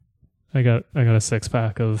I got a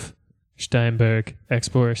 6-pack of Steinberg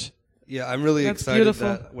Export. Yeah, I'm really That's excited beautiful.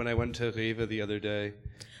 that when I went to Rewe the other day,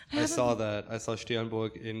 I saw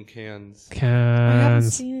Sternburg in cans. I haven't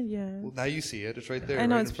Cans. seen it yet. Well, now you see it. It's right there. I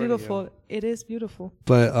know right it's in front of beautiful. you. It is beautiful.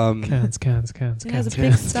 But Cans. It has a big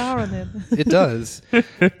cans. star on it. it does.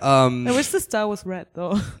 I wish the star was red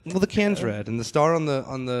though. Well, the can's red, and the star on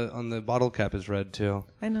the bottle cap is red too.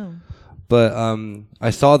 I know. But I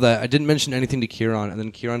saw that. I didn't mention anything to Kieran, and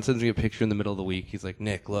then Kieran sends me a picture in the middle of the week. He's like,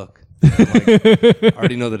 "Nick, look." I'm like, I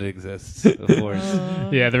already know that it exists, of course.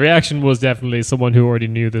 Yeah, the reaction was definitely someone who already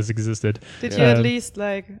knew this existed. Did you at least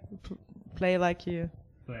play like you?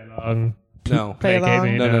 Play along. No. Play along?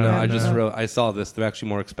 gaming, No. Yeah, I just no. wrote. I saw this. They're actually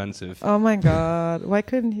more expensive. Oh my god! Why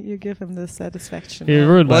couldn't you give him the satisfaction? You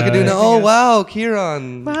ruined Well, I my could do now. eye. Oh wow,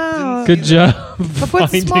 Kieran. Wow. Good job. But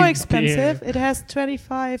what's more finding expensive? beer. It has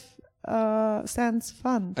 25 cents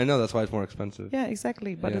fund. I know that's why it's more expensive. Yeah,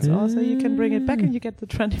 exactly. But Yeah. it's also you can bring it back and you get the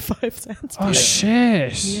 25 cents. Oh Yeah.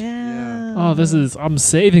 shit. Yeah. Oh, I'm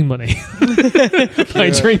saving money by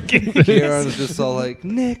drinking this. Kieran's just all like,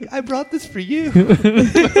 Nick, I brought this for you. No.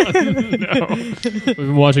 We've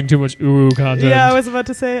been watching too much ooh content. Yeah, I was about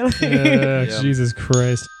to say. Yeah, Yeah. Jesus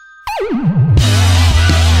Christ.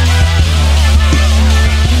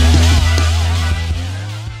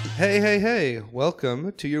 Hey.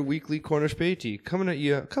 Welcome to your weekly Corner Spatey. Coming at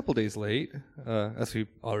you a couple days late, as we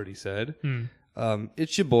already said.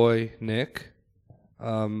 It's your boy, Nick.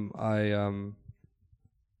 I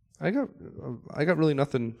got really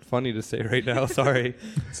nothing funny to say right now, sorry.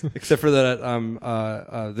 Except for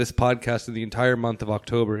that this podcast in the entire month of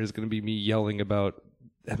October is going to be me yelling about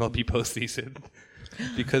MLB postseason.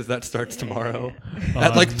 Because that starts tomorrow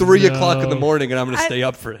at like 3 o'clock in the morning, and I'm going to stay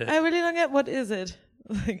up for it. I really don't get what is it.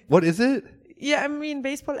 Like, What is it? yeah, I mean,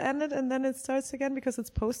 baseball ended and then it starts again because it's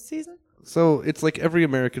postseason. So it's like every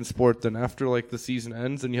American sport. Then after like the season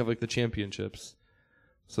ends, then you have like the championships.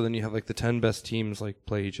 So then you have like the 10 best teams like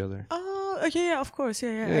play each other. Oh, okay, yeah, of course, yeah,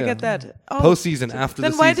 I Yeah. get that. Oh, Postseason after the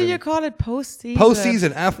then season. why do you call it postseason?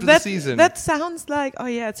 Postseason after the season? That sounds like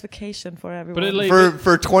it's vacation for everyone. But it like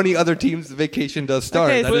For 20 other teams, the vacation does start.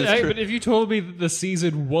 Okay, That so- is true. but if you told me that the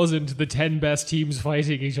season wasn't the 10 best teams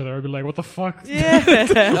fighting each other, I'd be like, what the fuck? yeah.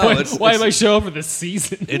 No, Why am I showing up for this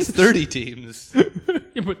season? It's 30 teams.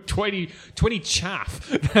 Yeah, but 20 chaff.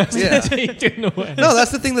 Yeah. Taken away. No,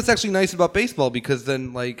 that's the thing that's actually nice about baseball, because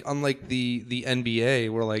then, like, unlike the NBA,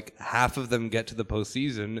 where like half of them get to the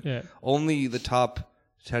postseason, Yeah. only the top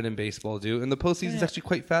 10 in baseball do, and the postseason is actually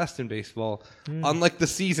quite fast in baseball, unlike the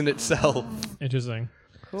season itself. Interesting.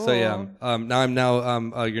 Cool. So yeah, now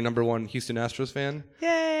I'm your number one Houston Astros fan.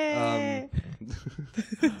 Yay.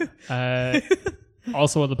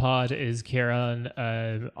 Also on the pod is Kieran.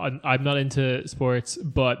 I'm not into sports,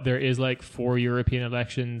 but there is like 4 European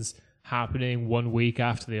elections happening 1 week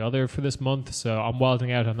after the other for this month, so I'm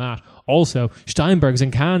wilding out on that. Also, Steinberg's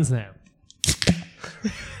in Cannes now.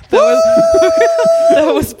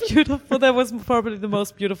 That was beautiful. That was probably the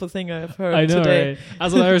most beautiful thing I've heard I know, today. right?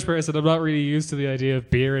 As an Irish person, I'm not really used to the idea of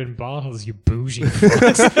beer in bottles, you bougie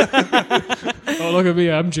fucks. Oh, look at me.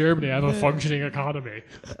 I'm Germany. I have a functioning economy.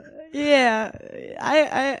 Yeah,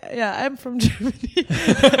 I'm from Germany.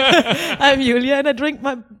 I'm Julia, and I drink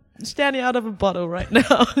my Sterni out of a bottle right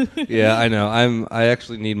now. Yeah, I know. I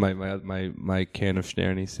actually need my can of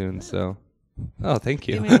Sterni soon. So, oh, thank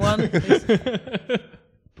you. Give me one, please.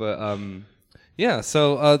 But yeah.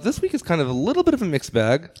 So this week is kind of a little bit of a mixed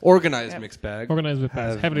bag, organized mixed bag. Organized mixed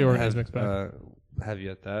bag. Heavily organized mixed bag. Have you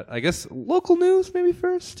at that? I guess local news maybe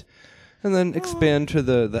first, and then expand to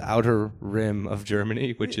the outer rim of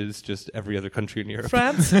Germany, which is just every other country in Europe.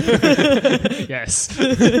 France. Yes.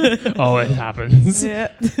 Oh, it happens.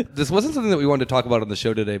 Yeah. This wasn't something that we wanted to talk about on the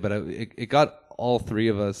show today, but it got all three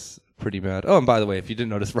of us pretty mad. Oh, and by the way, if you didn't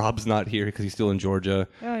notice, Rob's not here because he's still in Georgia.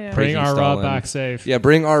 Oh yeah. Bring praising our Rob Stalin. back safe. Yeah,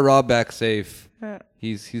 bring our Rob back safe. Yeah.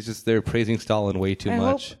 He's just there praising Stalin way too I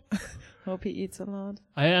much. Hope he eats a lot.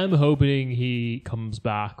 I am hoping he comes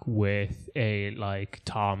back with a like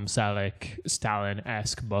Tom Selleck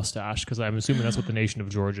Stalin-esque mustache, because I'm assuming that's what the nation of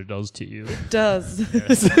Georgia does to you. Does.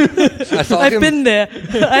 I saw I've him. been there.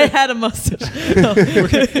 I had a mustache. No.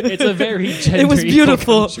 It's a very It was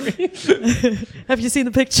beautiful. country. Have you seen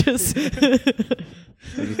the pictures?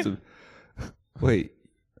 Wait.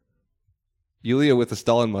 Yulia with a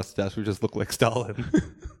Stalin mustache would just look like Stalin.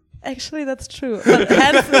 Actually, that's true. But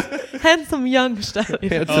handsome young Stalin.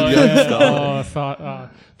 Handsome Oh, young yeah. Stalin. Oh, I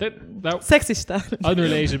thought that Sexy Stalin.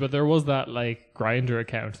 unrelated, but there was that like Grindr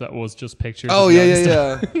account that was just pictures. Oh of yeah, young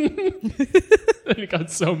yeah, yeah. It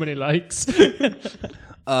got so many likes.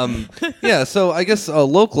 Yeah, so I guess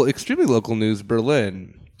extremely local news,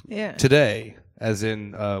 Berlin. Yeah. today, as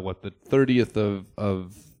in the 30th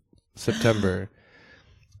of September.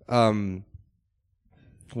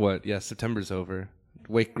 September's over.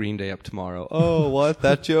 Wake Green Day up tomorrow. Oh, what?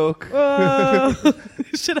 That joke?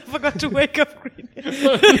 Shit, I forgot to wake up Green Day.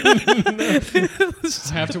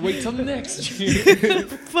 I have to wait till next year.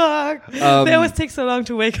 Fuck. They always take so long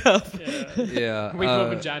to wake up. Yeah. Wake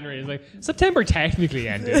up in January. It's like, September technically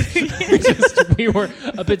ended. we were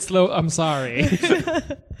a bit slow. I'm sorry.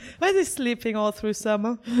 Why are they sleeping all through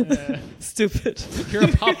summer? Stupid. You're a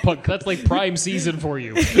pop punk. That's like prime season for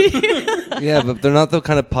you. Yeah, but they're not the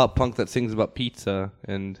kind of pop punk that sings about pizza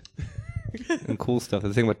and cool stuff.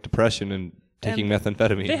 They sing about depression and taking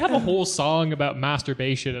methamphetamine. They have a whole song about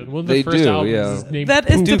masturbation, and one of They the first do, albums yeah. is named That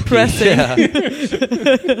is Poop. depressing.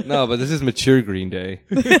 Yeah. No, but this is mature Green Day.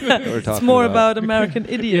 It's more about American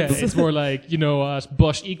Yeah, idiots. it's more like, you know what,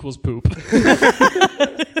 bush equals poop.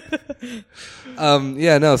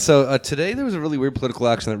 So today there was a really weird political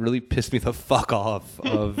action that really pissed me the fuck off.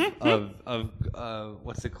 Of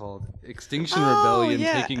what's it called? Extinction Rebellion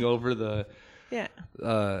yeah. taking over the. Yeah.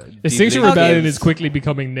 Extinction delinquents. Rebellion is quickly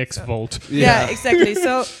becoming Nick's Volt. Yeah, exactly.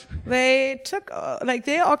 So they took,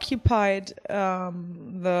 they occupied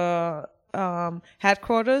the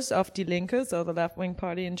headquarters of Die Linke, so the left-wing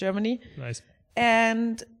party in Germany. Nice.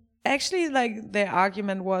 And actually, like, their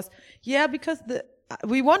argument was, yeah, because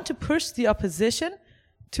we want to push the opposition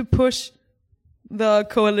to push the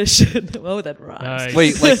coalition. Oh, that rhymes. Nice.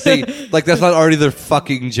 Wait, that's not already their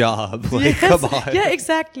fucking job. Like, Yes. come on. Yeah,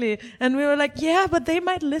 exactly. And we were like, yeah, but they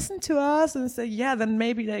might listen to us and say, yeah, then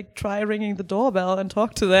maybe like try ringing the doorbell and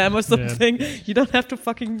talk to them or something. You don't have to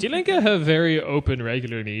fucking. Die Linke have very open,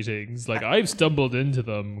 regular meetings. Like, I've stumbled into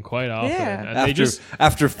them quite often. Yeah. And they just...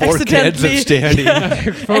 After 4 cans of Accidentally.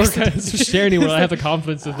 Stanny. Sharing where I have the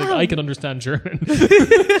confidence to think I can understand German.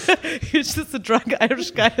 It's just a drunk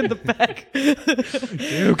Irish guy in the back.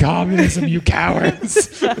 You communism, you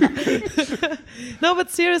cowards. No, but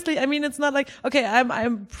seriously, I mean, it's not like, okay,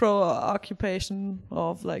 I'm pro occupation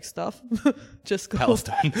of like stuff. Just go.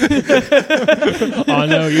 Palestine. Oh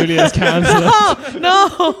no, Julia's cancelled. No.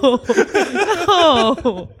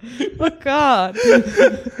 Oh God.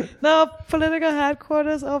 No, political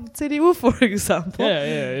headquarters of CDU, for example.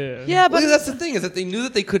 Yeah. Yeah, but Well, that's the thing, is that they knew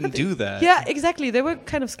that they couldn't do that. yeah, exactly. They were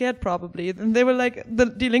kind of scared probably. And they were like,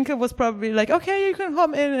 Die Linke was probably like, okay, you can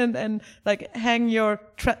come in and like hang your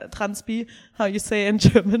Transpi, how you say in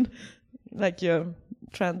German. Like your,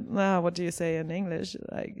 what do you say in English?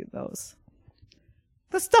 Like those.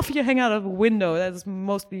 The stuff you hang out of a window that is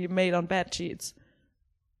mostly made on bed sheets.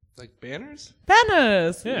 Like banners?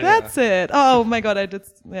 Banners. Yeah. That's it. Oh my God, I did.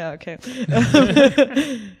 Yeah, okay.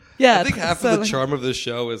 Yeah. I think half so of the charm of this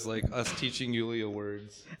show is like us teaching Yulia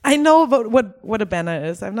words. I know about what a banner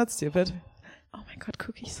is. I'm not stupid. Oh my God,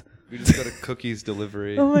 cookies. We just got a cookies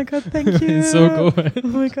delivery. Oh my God, thank you. So good. Oh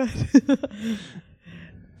my God.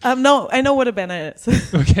 No, I know what a banner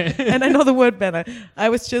is. Okay. And I know the word banner. I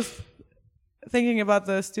was just thinking about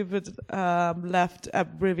the stupid left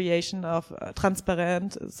abbreviation of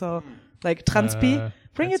transparent. So like Transpi.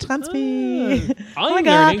 Bring your Transpi. Oh my I'm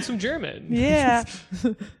God. learning some German. Yeah.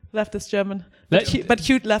 Leftist German. That- But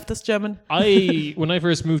cute leftist German. When I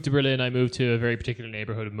first moved to Berlin, I moved to a very particular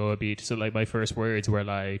neighborhood of Moabit. So like my first words were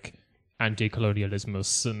like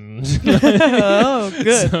anti-colonialismus and Oh,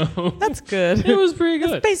 good. so That's good. it was pretty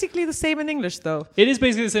good. It's basically the same in English, though. It is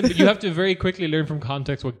basically the same, but you have to very quickly learn from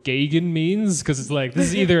context what gegen means, because it's like, this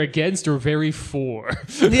is either against or very for.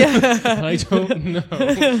 Yeah. I don't know.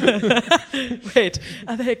 Wait,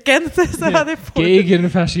 are they against this or are they for Gegen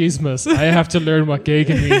Faschismus. I have to learn what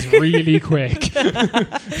gegen means really quick.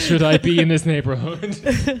 Should I be in this neighborhood?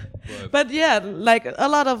 But yeah, like a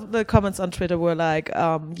lot of the comments on Twitter were like,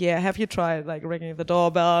 yeah, have you tried like ringing the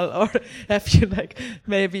doorbell, or have you like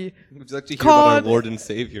maybe Would you like to hear about our Called- Lord and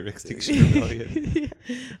Savior, Extinction Rebellion?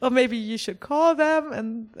 or maybe you should call them,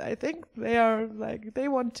 and I think they are like they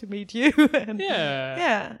want to meet you. And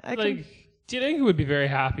Yeah. I Like, can, do you think who would be very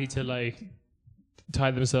happy to like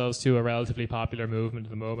tie themselves to a relatively popular movement at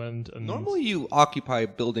the moment? And Normally you occupy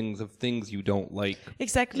buildings of things you don't like.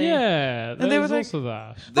 exactly. yeah, they were there's like- also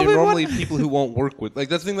that. They're we normally want- people who won't work with. Like,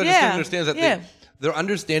 that's the thing that I Yeah, just don't understand, is that yeah. their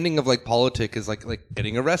understanding of like politics is like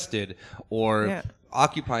getting arrested or Yeah.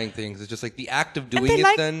 occupying things. It's just like the act of doing they it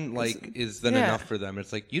like- then like is then Yeah. enough for them.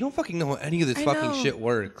 It's like, you don't fucking know how any of this I fucking know. shit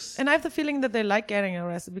works. And I have the feeling that they like getting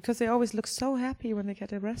arrested because they always look so happy when they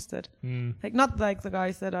get arrested. Like not like the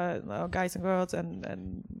guys that are guys and girls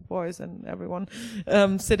and boys and everyone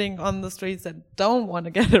sitting on the streets that don't want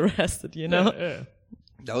to get arrested. You know? Yeah.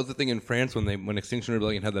 That was the thing in France when Extinction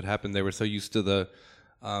Rebellion had that happen. They were so used to the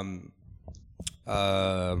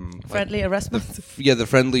Friendly Erasmus. the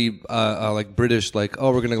friendly like British, like,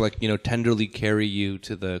 oh, we're gonna like, you know, tenderly carry you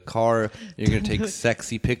to the car. You're gonna take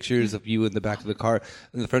sexy pictures of you in the back of the car.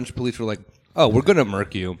 And the French police were like, oh, we're gonna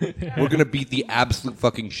murk you. We're gonna beat the absolute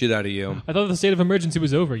fucking shit out of you. I thought the state of emergency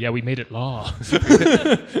was over. Yeah, we made it law.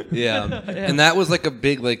 Yeah. And that was like a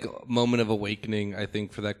big like moment of awakening, I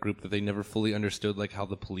think, for that group, that they never fully understood like how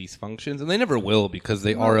the police functions, and they never will, because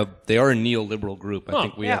they are a neoliberal group. I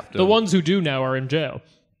think we have to. The ones who do now are in jail.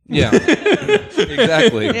 Yeah.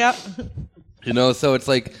 Exactly. Yeah. You know, so it's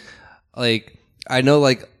like I know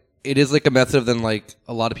like it is like a method of then like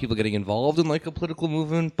a lot of people getting involved in like a political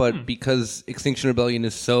movement, but because Extinction Rebellion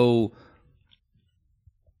is so,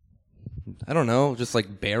 I don't know, just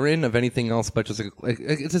like barren of anything else, but just like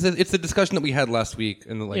it's the discussion that we had last week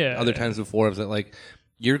and like other times before, is that like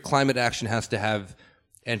your climate action has to have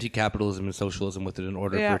anti-capitalism and socialism with it in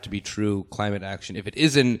order for it to be true climate action. If it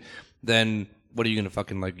isn't, then what are you gonna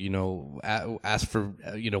fucking like, you know, ask for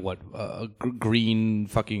you know what, green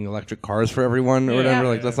fucking electric cars for everyone or whatever?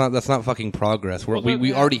 Like that's not fucking progress.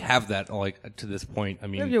 We already have that like to this point. I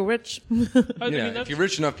mean, If you're rich. if you're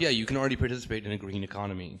rich enough, you can already participate in a green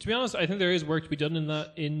economy. To be honest, I think there is work to be done in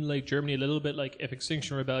that, in like Germany a little bit. Like if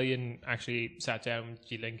Extinction Rebellion actually sat down with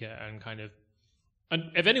Die Linke and kind of, and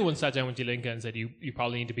if anyone sat down with Die Linke and said you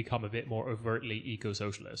probably need to become a bit more overtly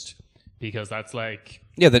eco-socialist, because that's like,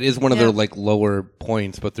 that is one of their like lower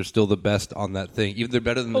points, but they're still the best on that thing. Even they're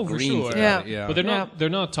better than the for Greens. sure. Yeah. But they're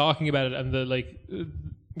not talking about it, and the like.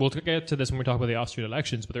 We'll get to this when we talk about the Austrian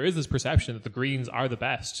elections, but there is this perception that the Greens are the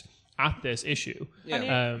best at this issue.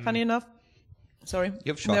 Funny enough. Sorry.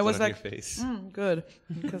 You have chocolate on your face. Good.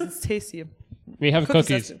 Because it's tasty. We have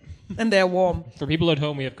cookies. And they're warm. For people at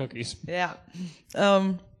home, we have cookies. Yeah.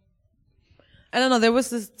 I don't know. There was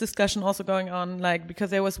this discussion also going on, like, because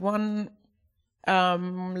there was one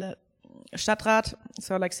Stadtrat,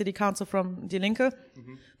 so like city council from Die Linke,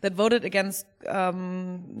 that voted against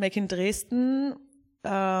making Dresden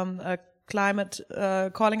a climate,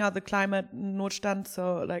 calling out the climate Notstand,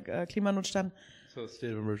 so like Klimanotstand. So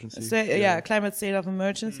state of emergency. Climate state of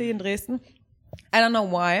emergency in Dresden. I don't know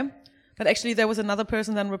why, but actually there was another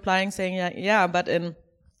person then replying saying, but in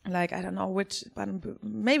like, I don't know which,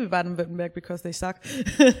 maybe Baden-Württemberg, because they suck.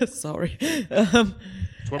 Sorry. That's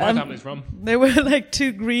where my family's from. There were like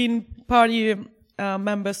 2 Green Party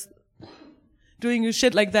members doing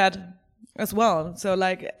shit like that as well. So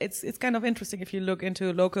like, it's kind of interesting if you look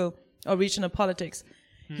into local or regional politics.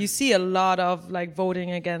 You see a lot of like voting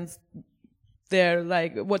against their,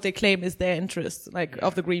 like, what they claim is their interest, like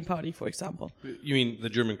of the Green Party, for example. You mean the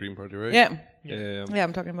German Green Party, right? Yeah. Yeah,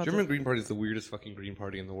 I'm talking about German Green Party is the weirdest fucking Green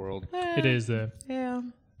Party in the world. It is the. Yeah.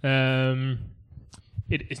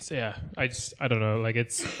 It's I don't know, like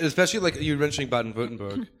it's Especially like you were mentioning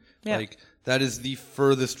Baden-Württemberg. Yeah. Like that is the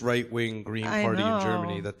furthest right-wing Green I Party know. in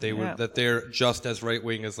Germany, that they were that they're just as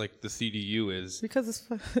right-wing as like the CDU is. Because it's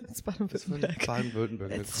Baden-Württemberg.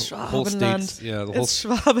 Baden-Württemberg. It's the whole Schwabenland. states. Yeah, the whole It's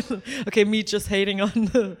Schwabenland. Okay, me just hating on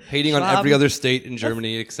the on every other state in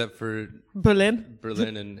Germany except for Berlin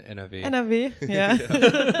and NRW. NRW.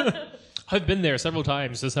 Yeah. I've been there several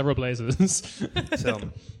times to several places. So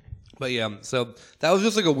that was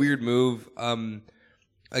just like a weird move.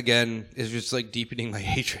 Again, it's just like deepening my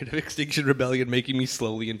hatred of Extinction Rebellion, making me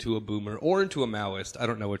slowly into a boomer or into a Maoist. I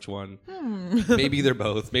don't know which one. Maybe they're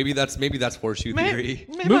both. Maybe that's horseshoe theory.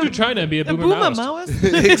 Maybe Move to China and be a boomer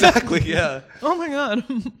Maoist. Exactly. Yeah. Oh my god.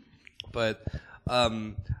 But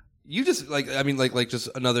you just like, I mean, like just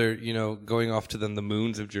another, you know, going off to then the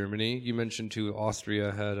moons of Germany. You mentioned too,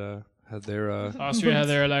 Austria had their Austria had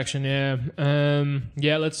their election, yeah.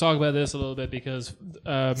 Let's talk about this a little bit because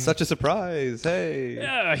such a surprise. Hey.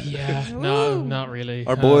 No, not really.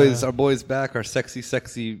 Our boys back, our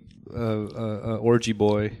sexy orgy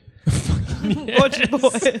boy. Orgy boy.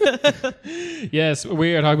 Yes,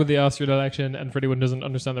 we are talking about the Austrian election, and for anyone who doesn't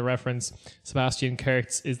understand the reference, Sebastian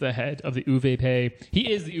Kurz is the head of the ÖVP.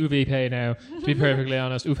 He is the ÖVP now, to be perfectly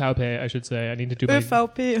honest. ÖVP, I should say. I need to do my...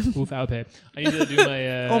 ÖVP. I need to do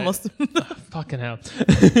my... Almost. Fucking hell.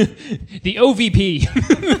 The OVP.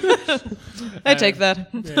 I take that.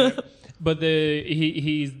 Yeah. But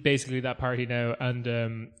he's basically that party now,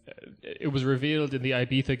 and it was revealed in the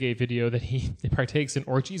Ibiza Gay video that he partakes in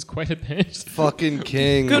orgies quite a bit. Fucking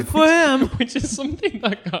king. Good for him. Which is something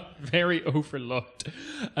that got very overlooked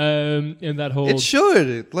in that whole... It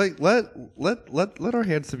should. Like, let our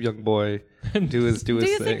handsome young boy do his thing. Do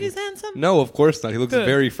you think he's handsome? No, of course not. He looks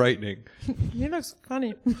very frightening. He looks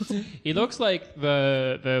funny. He looks like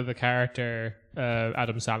the character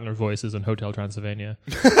Adam Sandler voices in Hotel Transylvania.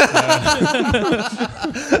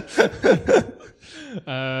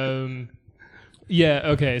 Yeah.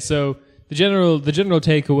 Okay. So the general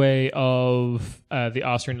takeaway of the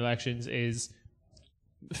Austrian elections is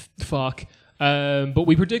fuck. But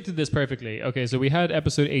we predicted this perfectly. Okay. So we had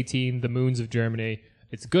episode 18, The Moons of Germany.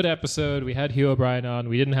 It's a good episode. We had Hugh O'Brien on.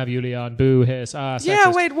 We didn't have Yuli on. Boo, hiss, sexist.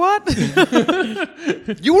 Yeah, wait, what?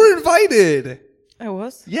 You were invited. I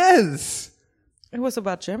was. Yes. It was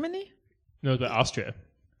about Germany? No, but Austria.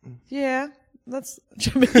 Yeah, that's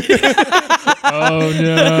Germany. Oh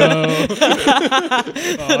no!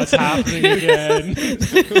 Oh, it's happening again.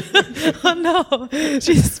 Oh no,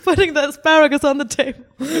 she's putting the asparagus on the table.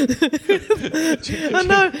 Oh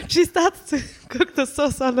no, she starts to cook the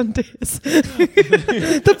sauce hollandaise.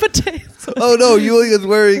 The potatoes. Oh no, Julia's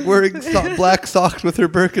wearing black socks with her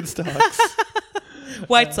Birkenstocks.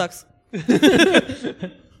 White socks.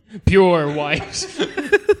 Pure white.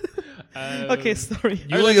 Okay, sorry.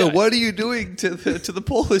 Julia, what are you doing to the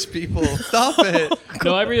Polish people? Stop it.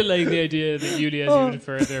 No, I really like the idea that Julia is even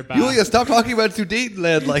further back. Julia, stop talking about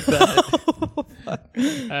Sudetenland like that.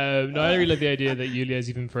 No, I really like the idea that Julia is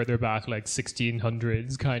even further back, like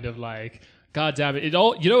 1600s, kind of like, God damn it! It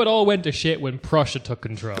all went to shit when Prussia took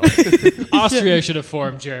control. Austria should have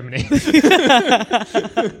formed Germany.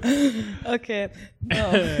 Okay.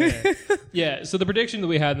 No. Yeah. So the prediction that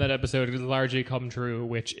we had in that episode has largely come true,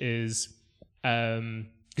 which is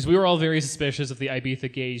because we were all very suspicious of the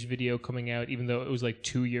Ibiza Gage video coming out, even though it was like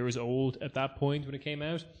 2 years old at that point when it came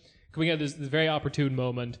out. Coming out this very opportune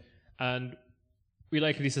moment, and we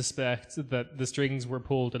likely suspect that the strings were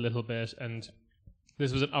pulled a little bit, and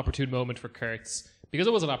this was an opportune moment for Kurtz. Because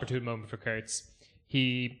it was an opportune moment for Kurtz,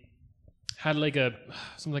 he had like a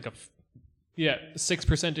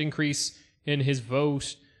 6% increase in his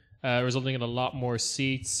vote, resulting in a lot more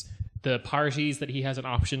seats. The parties that he has an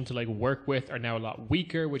option to like work with are now a lot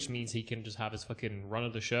weaker, which means he can just have his fucking run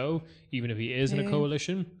of the show, even if he is in a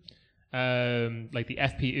coalition. Like the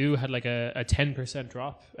FPU had like a 10%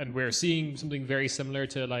 drop, and we're seeing something very similar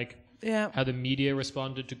to like how the media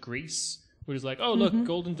responded to Greece. Which is like, oh, look,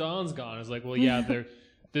 Golden Dawn's gone. It's like, well, yeah, they're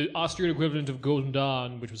the Austrian equivalent of Golden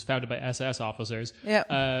Dawn, which was founded by SS officers. Yeah.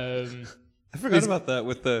 I forgot about that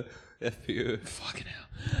with the FPU. Fucking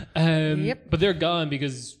hell. Yep. But they're gone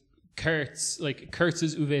because Kurtz's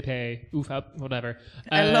UVP, whatever.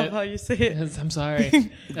 I love how you say it. I'm sorry.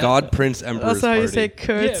 God, Prince, Emperor's That's how Party. you say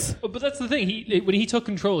Kurtz. Yeah, but that's the thing. When he took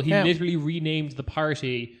control, he literally renamed the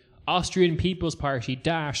party Austrian People's Party -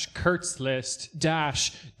 Kurzlist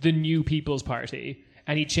 - the New People's Party,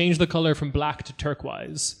 and he changed the color from black to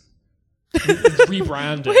turquoise.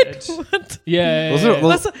 Rebranded. Wait, what? Yeah.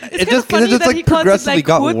 It just progressively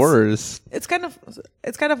got worse. It's kind of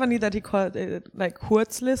funny that he called it like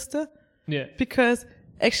Kurzliste. Yeah. Because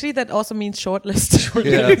actually that also means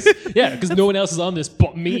shortlist. Yeah, because no one else is on this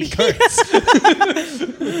but me, Kurtz.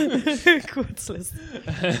 Kurzlist.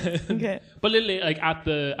 Okay. But literally, like at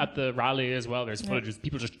the rally as well, there's footage of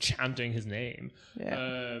people just chanting his name.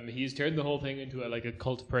 Yeah. He's turned the whole thing into a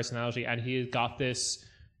cult of personality, and he has got this.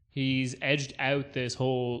 He's edged out this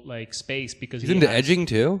whole like space because he's into edging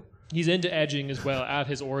too. He's into edging as well at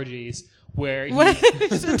his orgies, where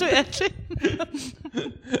he's into edging.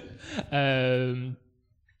 And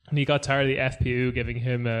he got tired of the FPU giving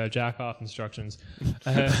him jack-off instructions.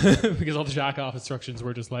 Because all the jack-off instructions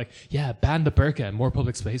were just like, yeah, ban the burqa in more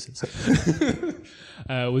public spaces.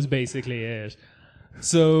 Was basically it.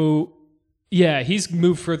 So, yeah, he's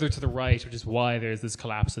moved further to the right, which is why there's this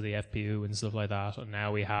collapse of the FPU and stuff like that. And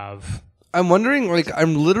now we have... I'm wondering, like,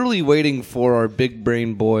 I'm literally waiting for our big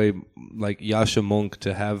brain boy, like, Yasha Monk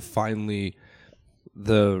to have finally...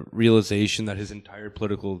 the realization that his entire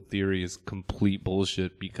political theory is complete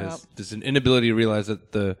bullshit because there's an inability to realize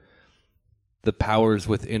that the powers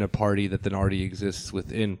within a party that then already exists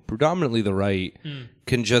within predominantly the right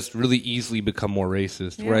can just really easily become more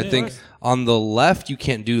racist. Where I think on the left, you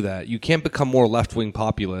can't do that. You can't become more left-wing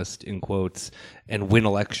populist, in quotes, and win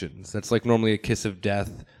elections. That's like normally a kiss of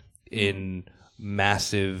death in...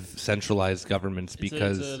 massive centralized governments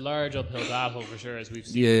because it's a large uphill battle for sure, as we've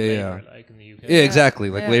seen Labour, like in the UK. Yeah, exactly.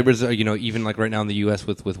 Like Labour's, even like right now in the US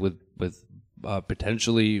with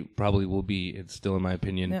potentially probably will be. It's still in my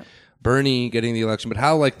opinion, Bernie getting the election, but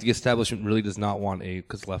how like the establishment really does not want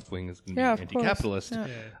because left wing is going to be anti-capitalist.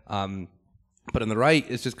 But on the right,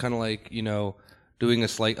 it's just kind of like doing a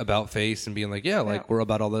slight about face and being like, we're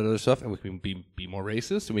about all that other stuff, and we can be more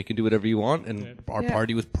racist, and we can do whatever you want. And our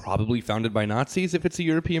party was probably founded by Nazis if it's a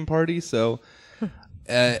European party. So,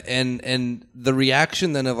 and the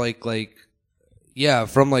reaction then of like Yeah,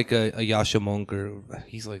 from like a Yasha Monk,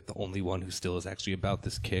 he's like the only one who still is actually about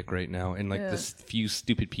this kick right now, and like this few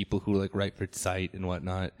stupid people who like write for Zeit and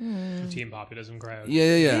whatnot. Team populism crowd.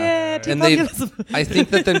 Yeah. Team And they, populism. I think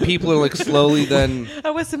that then people are like slowly then.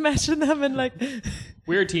 I was imagining them in like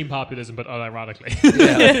We're team populism, but unironically.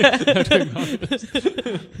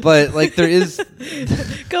 But like there is,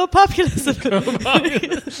 go populism.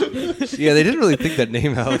 yeah, they didn't really think that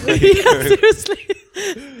name out. Like, Yeah, seriously.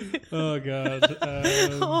 Oh god.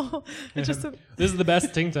 Oh, it just This is the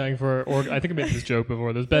best think tank for. I think I made this joke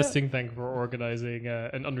before. The best think tank for organizing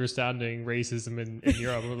and understanding racism in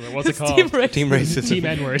Europe. What's it called? Team racism. Team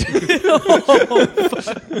N-word.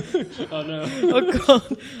 Oh no. oh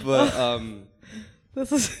god, But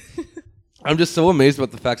this is I'm just so amazed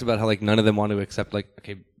about the facts about how like none of them want to accept like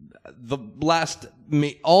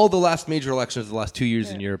all the last major elections of the last 2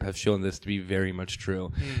 years in Europe have shown this to be very much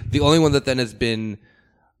true. The only one that then has been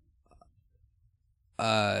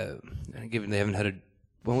given they haven't had a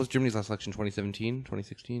when was Germany's last election? 2017,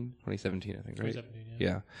 2016, 2017 I think, right? 2017,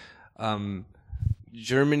 Yeah.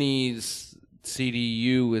 Germany's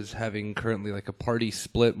CDU is having currently like a party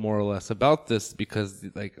split more or less about this because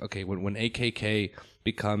like okay when AKK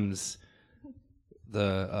becomes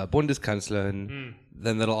the Bundeskanzlerin,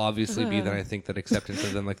 then that'll obviously be then I think that acceptance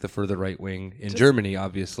of then like the further right wing in Germany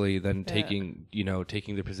obviously then taking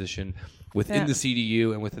their position within the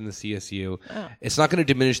CDU and within the CSU. It's not going to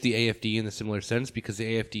diminish the AFD in a similar sense because the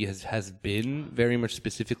AFD has been very much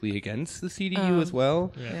specifically against the CDU as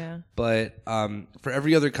well. yeah. But for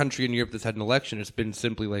every other country in Europe that's had an election, it's been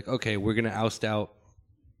simply like, okay, we're going to oust out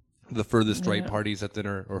the furthest right parties that then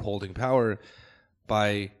are holding power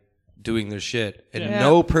by doing their shit. And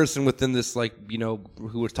no person within this, like,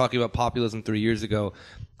 who was talking about populism 3 years ago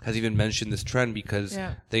has even mentioned this trend because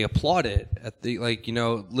they applaud it at the, like,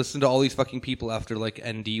 listen to all these fucking people after like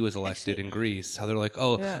ND was elected in Greece, how they're like,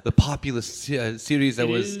 the populist series that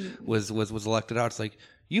was elected out. It's like,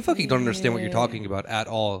 you fucking don't understand what you're talking about at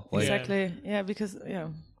all. Like, Exactly. Yeah, because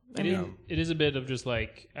It is a bit of just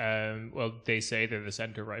like, well, they say they're the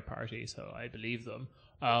center right party, so I believe them.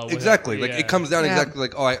 Exactly. Like it comes down exactly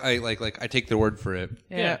like, oh, I take their word for it.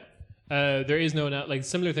 Yeah. There is no like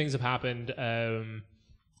similar things have happened.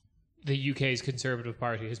 The UK's Conservative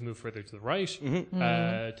Party has moved further to the right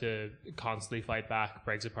to constantly fight back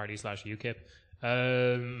Brexit Party / UKIP.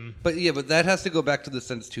 But that has to go back to the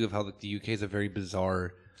sense too of how like, the UK is a very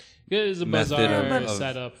bizarre. It is a bizarre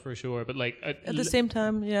setup for sure, but like at the same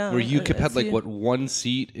time, where UKIP had like one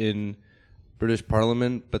seat in British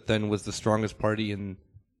Parliament, but then was the strongest party in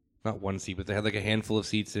not one seat, but they had like a handful of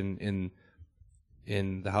seats in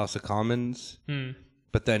the House of Commons.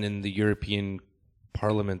 But then in the European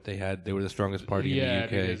Parliament, they were the strongest party in the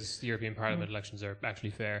UK. Yeah, because European Parliament elections are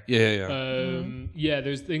actually fair. Yeah.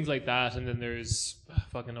 There's things like that, and then there's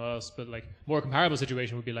fucking what else, but like more comparable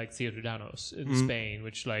situation would be like Ciudadanos in Spain,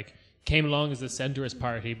 which like came along as a centrist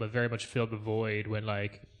party, but very much filled the void when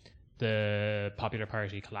like the Popular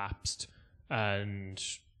Party collapsed, and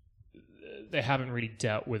they haven't really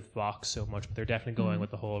dealt with Vox so much, but they're definitely going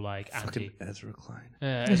with the whole like anti Ezra Klein.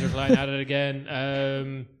 Ezra Klein at it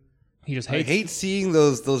again. He just hates. I hate seeing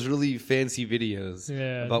those really fancy videos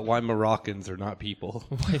Yeah. about why Moroccans are not people.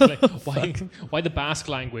 why the Basque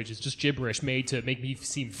language is just gibberish made to make me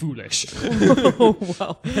seem foolish. Oh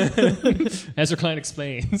wow! Ezra Klein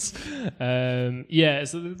explains. So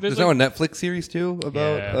There's now a Netflix series too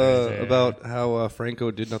about how Franco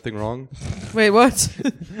did nothing wrong. Wait, what?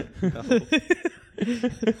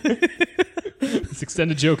 This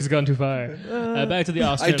extended joke has gone too far. Back to the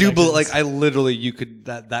Austrian I do, but elections. like I literally, you could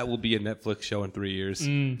that will be a Netflix show in 3 years.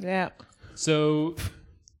 Yeah. So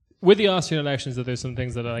with the Austrian elections, that there's some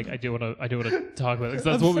things that I do want to talk about. 'Cause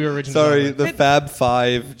that's what we were originally. Sorry, talking the Fab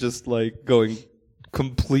Five just like going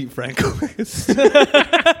complete Francoist.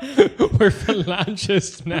 about. We're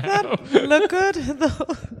phalangists now. Look good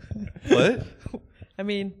though. What? I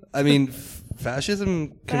mean,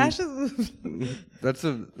 fascism. fascism. That's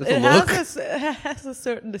a It look. has a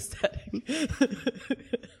certain aesthetic.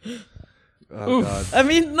 Oh God. I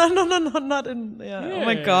mean, no, not in. Yeah. Oh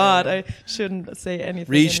my Yeah. God, I shouldn't say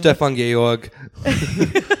anything. Read anymore. Stefan Georg.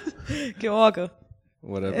 George.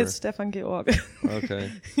 Whatever. It's Stefan Georg.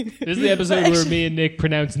 Okay. This is the episode where me and Nick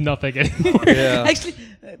pronounce nothing anymore. Yeah. Actually,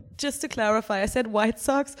 just to clarify, I said white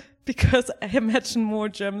socks because I imagine more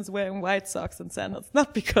Germans wearing white socks and sandals,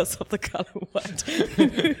 not because of the color white.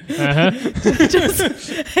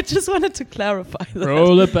 I just wanted to clarify that.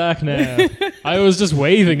 Roll it back now. I was just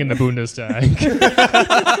waving in the Bundestag.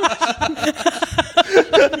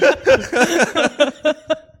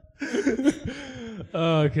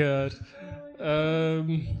 Oh God.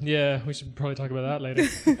 Yeah, we should probably talk about that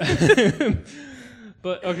later.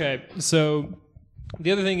 But okay, so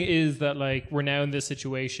the other thing is that like we're now in this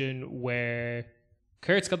situation where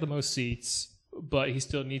Kurt's got the most seats, but he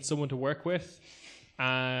still needs someone to work with,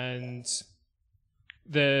 and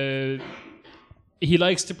he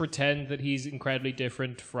likes to pretend that he's incredibly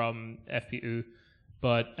different from FPU,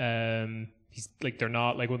 but he's like they're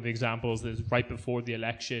not. Like one of the examples is right before the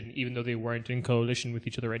election, even though they weren't in coalition with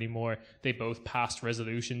each other anymore, they both passed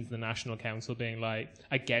resolutions in the National Council being like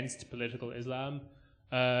against political Islam.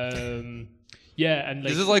 Yeah, and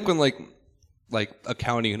like, This is like when like a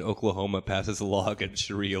county in Oklahoma passes a law against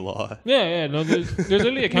Sharia law. yeah, no, there's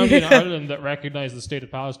only a county in Ireland that recognizes the state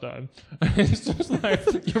of Palestine. It's just like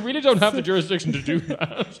you really don't have the jurisdiction to do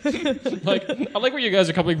that. Like, I like where you guys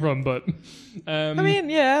are coming from, but I mean,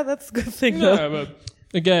 yeah, that's a good thing though. yeah, but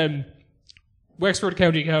again, Wexford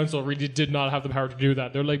County Council really did not have the power to do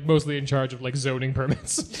that. They're like mostly in charge of like zoning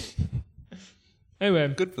permits. Anyway,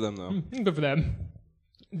 Good for them though. good for them.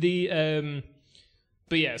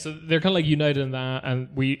 But yeah, so they're kind of like united in that, and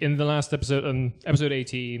we in the last episode, on episode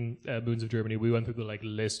 18, Moons of Germany, we went through the like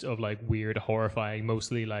list of like weird, horrifying,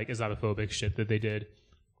 mostly like Islamophobic shit that they did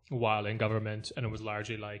while in government, and it was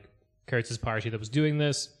largely like Kurtz's party that was doing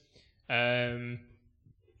this.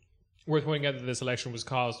 Worth pointing out that this election was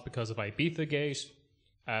caused because of Ibiza Gate,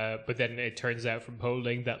 but then it turns out from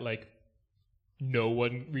polling that like no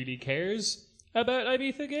one really cares about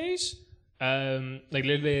Ibiza Gate. Like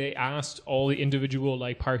literally they asked all the individual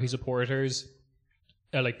like party supporters,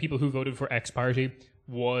 like people who voted for X party,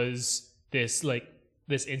 was this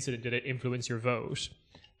incident, did it influence your vote?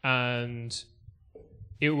 And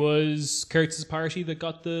it was Kurtz's party that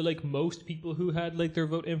got the like most people who had like their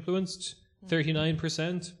vote influenced,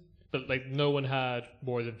 39%, but like no one had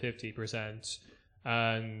more than 50%,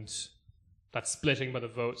 and that's splitting by the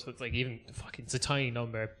vote, so it's like even fucking it's a tiny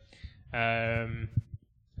number. And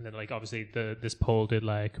then, like, obviously, this poll did,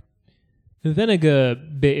 like, Vinegar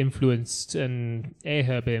be influenced, and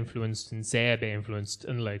Eha be influenced, and Zaya be influenced,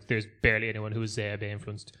 and, like, there's barely anyone who is Zaya be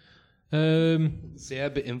influenced. Sehr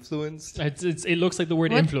beeinfluenced? It looks like the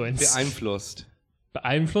word What? influence. Beeinflusst.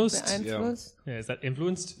 Beeinflusst? Beeinflusst? Yeah, is that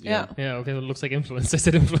influenced? Yeah. Yeah, okay, it looks like influence. I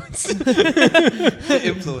said influence.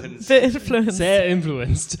 Beeinfluenced. The influence. Sehr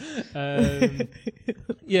influenced.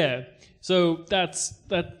 Yeah. So that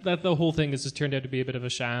the whole thing has just turned out to be a bit of a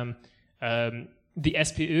sham. The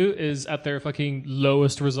SPU is at their fucking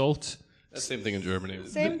lowest result. Same thing in Germany.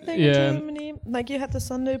 Same thing Yeah. in Germany. Like you had the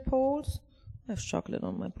Sunday polls. I have chocolate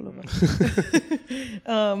on my pullover.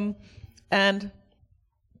 And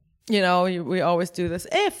you know, we always do this.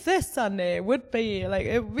 If this Sunday would be like,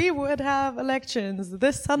 if we would have elections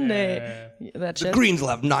this Sunday, that The shit. Greens will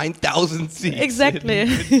have 9,000 seats. Exactly.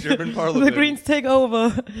 In German parliament. The Greens take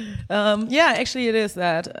over. Yeah, actually, it is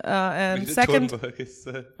that. And Greta second, Thunberg is,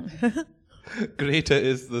 Greta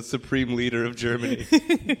is the supreme leader of Germany.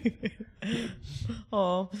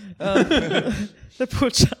 the poor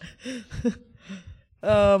child.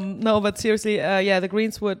 No, but seriously, yeah, the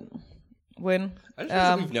Greens would win. I just feel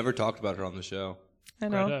like we've never talked about her on the show. I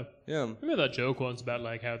know. Right, Yeah. remember that joke once about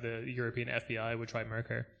like how the European FBI would try murk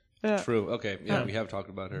her? Yeah. True. Okay. Yeah, we have talked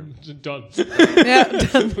about her. Done.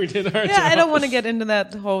 Yeah, We did our yeah. job. I don't want to get into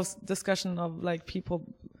that whole discussion of like people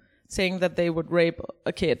saying that they would rape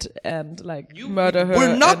a kid and like murder her.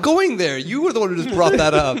 We're not and- going there. You were the one who just brought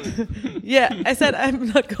that up. Yeah, I said I'm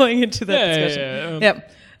not going into that discussion.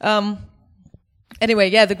 Yeah.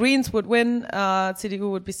 Anyway, yeah, the Greens would win.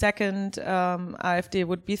 CDU would be second. AfD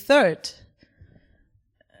would be third.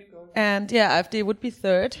 And yeah, AfD would be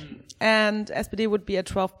third. And SPD would be at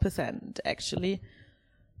 12%, actually.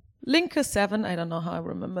 Linke 7, I don't know how I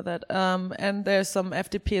remember that. And there's some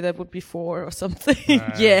FDP that would be 4 or something.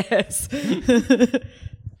 Yes.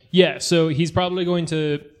 Yeah, so he's probably going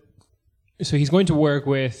to. So he's going to work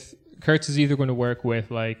with. Kurtz is either going to work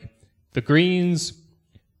with like the Greens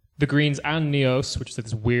and Neos, which is like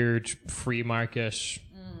this weird free market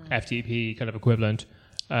FDP kind of equivalent.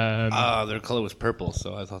 Their color was purple,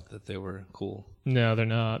 so I thought that they were cool. No, they're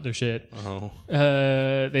not. They're shit. Oh.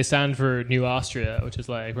 They stand for New Austria, which is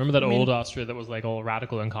like remember that old Austria that was like all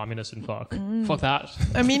radical and communist and fuck that.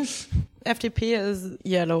 I mean, FDP is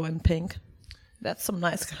yellow and pink. That's some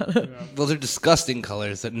nice color. Those are disgusting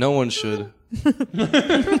colors that no one should.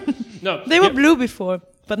 No, They were blue before,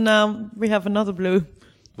 but now we have another blue.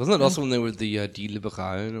 Wasn't that also when they were the Die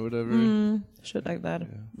Liberalen or whatever? Shit like that.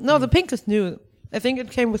 No, the pink is new. I think it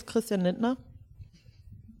came with Christian Lindner.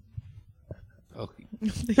 Okay.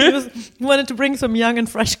 He wanted to bring some young and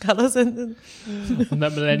fresh colors in. And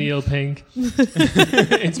that millennial pink.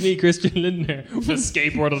 It's me, Christian Lindner, with a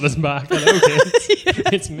skateboard on his back. Hello, kids.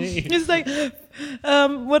 It's me. He's like,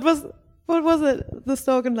 what was it? The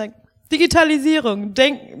slogan like Digitalisierung,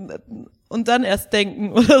 denken und dann erst denken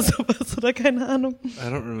oder sowas oder keine Ahnung. I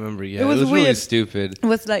don't remember yet. It was really weird. stupid. It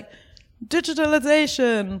was like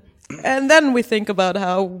digitalization. And then we think about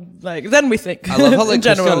how, then we think. I love how in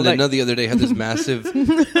general, Christian Lindner the other day had this massive.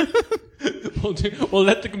 We'll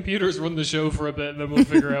let the computers run the show for a bit, and then we'll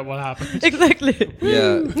figure out what happened. Exactly.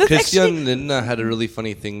 Yeah, That's Christian actually- Lindner had a really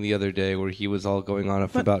funny thing the other day where he was all going on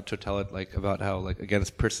about about how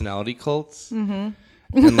against personality cults, and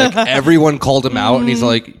everyone called him out, and he's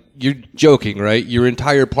like, "You're joking, right? Your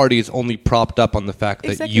entire party is only propped up on the fact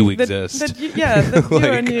that Exactly. you exist." That you are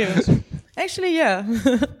Like- new. Actually, yeah.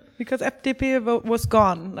 Because FDP was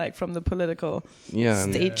gone, from the political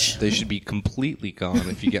and stage. they should be completely gone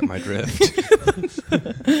if you get my drift.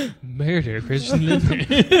 Murder, Christian Lindner.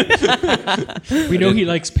 We know he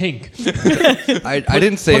likes pink. I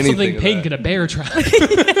didn't say Put anything. something of pink that. in a bear trap.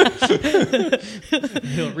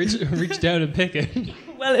 He'll reach down and pick it.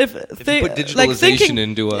 Well, if you put digitalization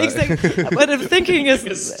into a- exactly, but if thinking A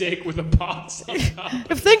is stick with a box on top.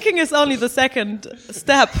 if thinking is only the second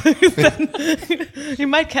step, then you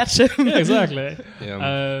might catch him. Yeah, exactly.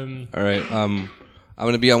 Yeah. All right. I'm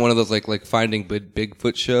gonna be on one of those like finding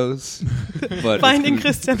Bigfoot shows, but Finding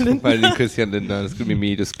Christian Lindner. Finding Christian Lindner. It's gonna be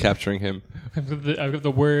me just capturing him. I've got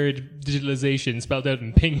the word digitalization spelled out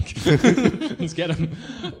in pink. Let's get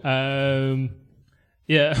him.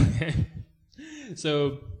 Yeah.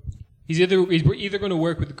 So he's either going to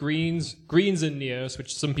work with Greens and Neos,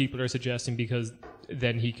 which some people are suggesting because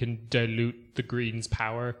then he can dilute the Greens'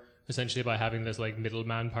 power essentially by having this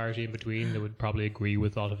middleman party in between that would probably agree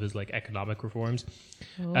with a lot of his economic reforms.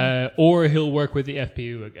 Or he'll work with the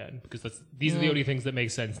FPU again because these are the only things that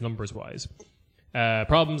make sense numbers wise.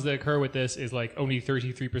 Problems that occur with this is only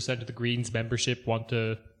 33% of the Greens membership want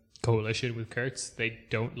a coalition with Kurz. They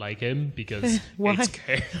don't like him because Why? it's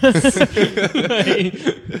Kurz.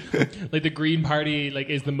 The Green Party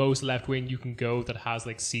is the most left wing you can go that has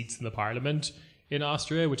seats in the parliament in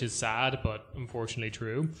Austria, which is sad but unfortunately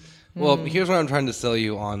true. Well, here's what I'm trying to sell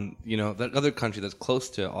you on, that other country that's close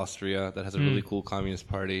to Austria that has a really cool communist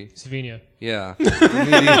party. Slovenia. Yeah.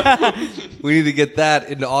 we need to get that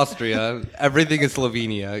into Austria. Everything is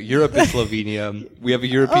Slovenia. Europe is Slovenia. We have a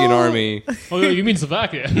European army. Oh, no, you mean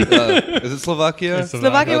Slovakia? Is it Slovakia? It's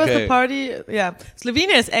Slovakia was Okay. the party. Yeah,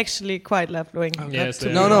 Slovenia is actually quite left wing. Yes,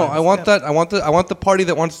 they No, are. I want that. I want the party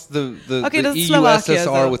that wants the Okay, the that's EU Slovakia, SSR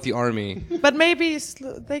though. with the army. But maybe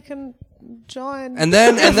they can join. And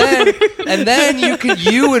then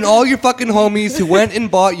you and all your fucking homies who went and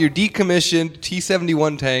bought your decommissioned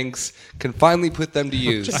T-71 tanks can finally put them to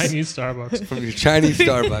use. Chinese Starbucks. From your Chinese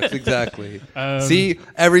Starbucks, exactly. Um, See,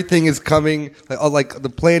 everything is coming.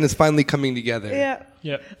 The plan is finally coming together. Yeah.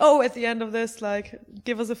 Yeah. Oh, at the end of this,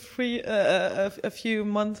 give us a free a few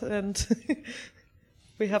months, and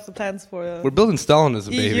we have the plans for We're building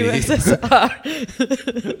Stalinism, baby. EUSSR.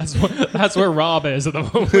 That's where Rob is at the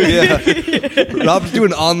moment. Yeah, Rob's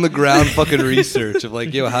doing on the ground fucking research of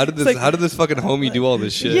how did this fucking homie do all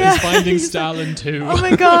this shit? Yeah. Finding Stalin too. Oh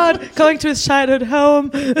my God! Going to his childhood home,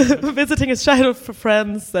 visiting his childhood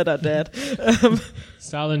friends that are dead.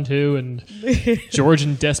 Stalin 2 and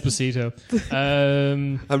Georgian Despacito.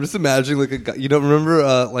 I'm just imagining a guy. Remember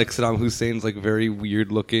Saddam Hussein's very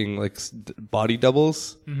weird looking body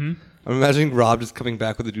doubles. Mm-hmm. I'm imagining Rob just coming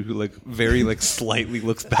back with a dude who very slightly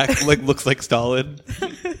looks back looks like Stalin.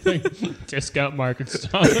 Discount market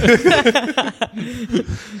Stalin.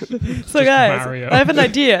 So guys, Mario. I have an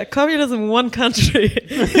idea. Communism in one country,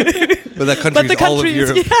 But that but country's the all of country is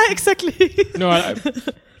Europe. yeah, exactly. No, I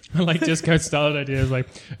like Discount Stalin idea. It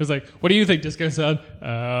was what do you think, Discount Stalin?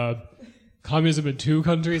 Communism in 2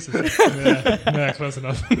 countries? It's yeah, close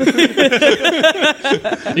enough.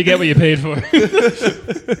 You get what you paid for.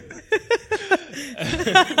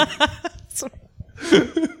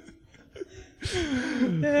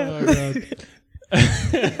 Oh, God.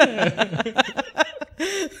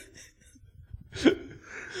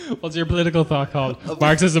 What's your political thought called?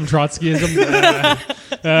 Marxism,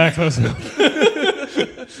 Trotskyism? Close enough.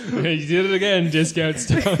 You did it again, Discount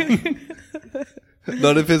Stalin.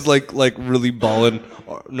 None of his really ballin',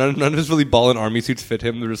 none of his really ballin' army suits fit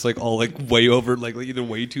him. They're just all way over, either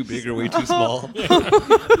way too big or way too small.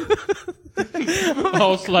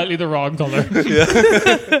 Oh, slightly the wrong color.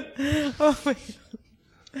 Oh my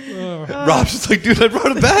Rob's just dude, I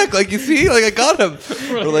brought him back. You see, I got him.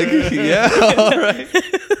 We're yeah, all right.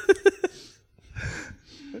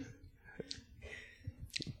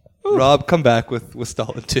 Rob, come back with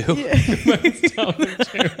Stalin too.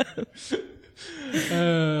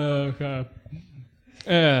 Okay.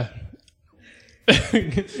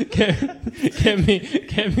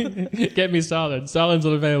 Get me Stalin. Stalin's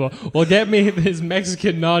unavailable. Well, get me his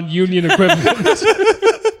Mexican non-union equivalent.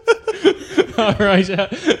 All right,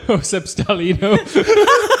 Josep Stalino.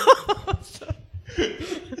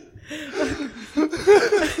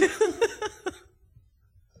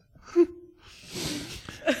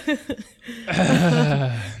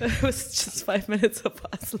 It was just 5 minutes of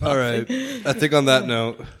us. All right. I think on that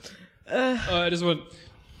note, I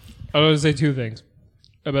want to say two things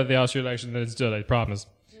about the Austria election that it's done, I promise.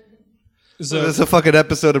 So there's a fucking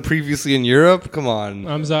episode of Previously in Europe. Come on.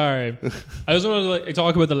 I'm sorry. I just want to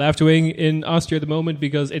talk about the left wing in Austria at the moment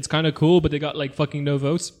because it's kind of cool, but they got fucking no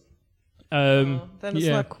votes. Then it's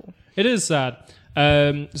not cool. It is sad.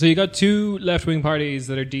 So you got two left wing parties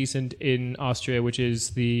that are decent in Austria, which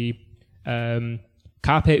is the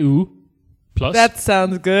KPU plus. That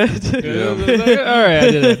sounds good. All right, I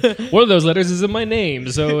did it. One of those letters is in my name,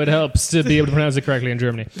 so it helps to be able to pronounce it correctly in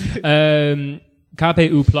Germany.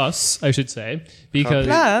 KPU plus, I should say, because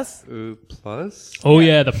Plus? Plus?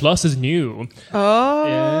 Yeah, the plus is new. Oh.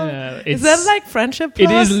 Yeah, Is that like friendship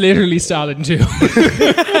plus? It is literally Stalin too.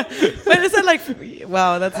 But is that like...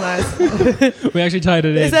 Wow, that's nice. We actually tied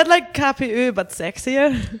it in. Is that like KPÖ but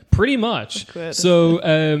sexier? Pretty much. Good. So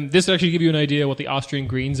this will actually give you an idea what the Austrian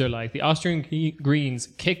Greens are like. The Austrian Greens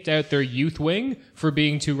kicked out their youth wing for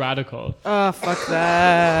being too radical. Oh, fuck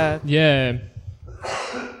that. Yeah.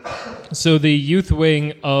 So the youth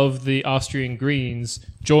wing of the Austrian Greens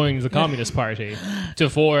joined the Communist Party to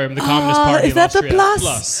form the Communist Party is of that Austria. the plus?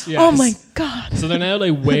 Plus, yes. Oh my god. So they're now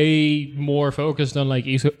way more focused on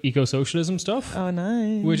eco-socialism stuff, Oh,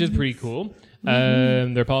 nice. which is pretty cool.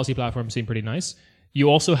 Their policy platform seemed pretty nice. You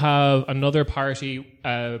also have another party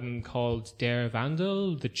called Der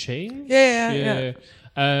Wandel, the Change. Yeah.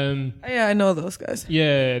 Yeah, I know those guys.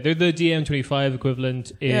 they're the DiEM25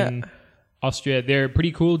 equivalent in Austria. They're a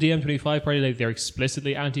pretty cool DiEM25 party. Like, they're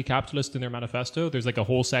explicitly anti-capitalist in their manifesto. There's like a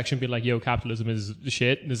whole section being like, yo, capitalism is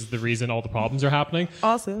shit. This is the reason all the problems are happening.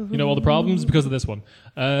 Awesome. You know, all the problems because of this one.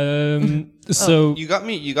 So You got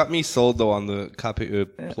me sold though on the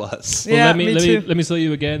KPÖ plus. well, Yeah, let me too. me sell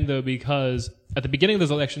you again though, because at the beginning of this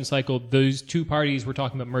election cycle, those two parties were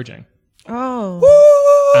talking about merging. Oh.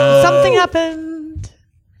 Something happened.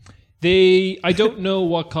 I don't know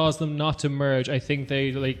what caused them not to merge. I think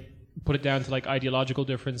they put it down to ideological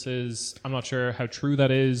differences. I'm not sure how true that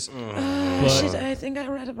is. But Shit, I think I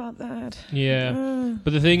read about that. yeah.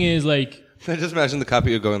 But the thing is, I just imagine the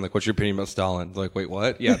KPÖ going what's your opinion about Stalin? Like, wait,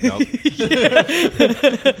 what? Yeah, no.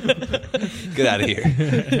 Get out of here.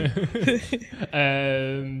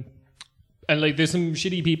 and there's some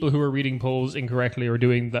shitty people who are reading polls incorrectly or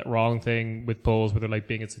doing that wrong thing with polls where they're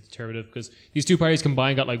being it's determinative, because these two parties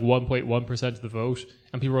combined got 1.1% of the vote,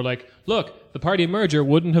 and people were like, look, the party merger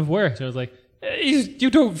wouldn't have worked. And I was like, you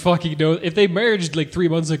don't fucking know. If they merged 3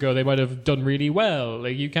 months ago, they might have done really well.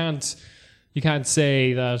 You can't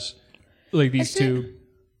say that these two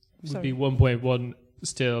would be 1.1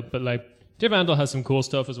 still. But Der Wandel has some cool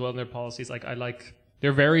stuff as well in their policies.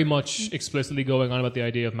 They're very much explicitly going on about the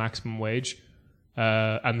idea of maximum wage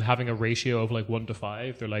and having a ratio of 1 to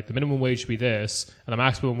 5. They're the minimum wage should be this, and the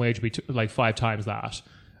maximum wage should be 5 times that,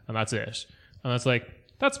 and that's it. And that's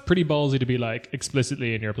that's pretty ballsy to be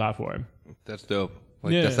explicitly in your platform. That's dope.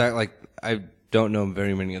 Yeah. That's not I don't know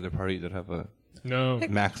very many other parties that have a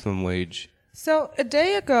maximum wage. So a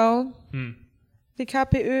day ago, the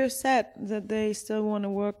KPÖ said that they still want to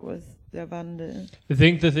work with Der Wandel. I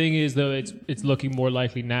think the thing is, though, it's looking more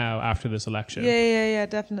likely now after this election. Yeah,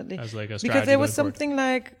 definitely. As a strategy because there was going forward.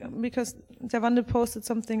 something because Der Wandel posted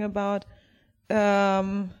something about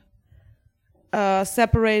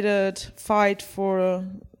separated fight for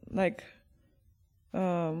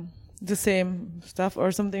the same stuff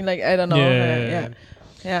or something I don't know.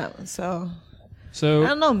 Yeah. So I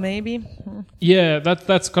don't know, maybe. Yeah,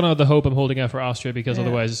 that's kind of the hope I'm holding out for Austria, because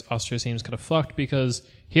otherwise Austria seems kind of fucked. Because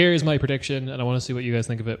here's my prediction, and I want to see what you guys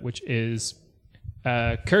think of it, which is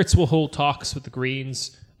Kurz will hold talks with the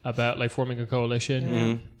Greens about forming a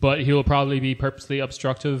coalition, but he will probably be purposely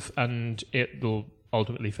obstructive, and it will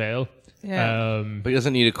ultimately fail. Yeah. But he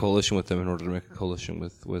doesn't need a coalition with them in order to make a coalition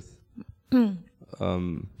with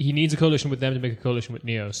he needs a coalition with them to make a coalition with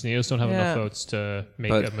Neos. Neos don't have enough votes to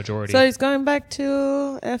make a majority. So he's going back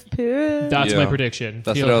to FPÖ. That's my prediction.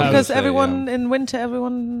 That's what I was because gonna say, everyone in winter,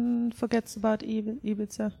 everyone forgets about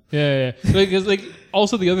Ibiza. Yeah. Because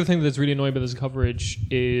also the other thing that's really annoying about this coverage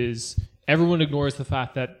is everyone ignores the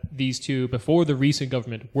fact that these two, before the recent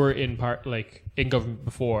government, were in government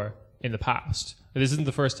before in the past. This isn't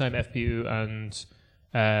the first time FPU and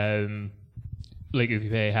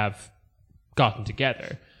UPP have gotten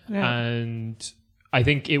together. Yeah. And I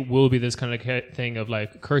think it will be this kind of thing of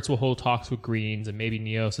like Kurz will hold talks with Greens and maybe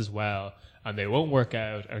Neos as well, and they won't work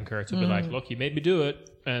out, and Kurz will be like, look, you made me do it,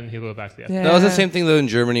 and he'll go back to the FPU. Yeah. That was the same thing though in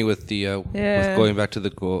Germany with the with going back to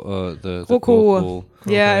the GroKo.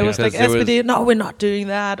 Yeah, it was like SPD. No, we're not doing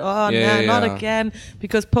that. Oh, no, not again,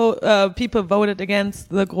 because people voted against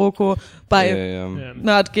the GroKo by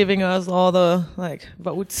not giving us all the like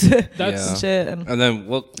votes. That's shit. And then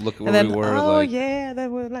look at where we were. They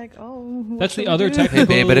were like, that's the other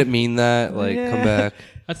technical. Hey, babe, I didn't mean that. Like, come back.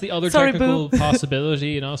 That's the other technical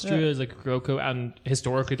possibility in Austria is like GroKo, and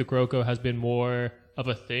historically the GroKo has been more of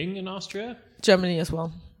a thing in Austria. Germany as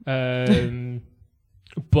well.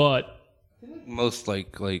 But most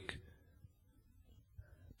like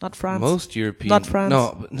not France. Most European, not France.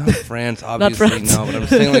 No, not France. Obviously, not France. no. But I'm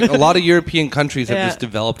saying like a lot of European countries have just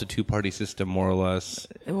developed a two-party system, more or less.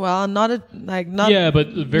 Well, not but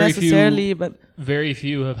very necessarily, but very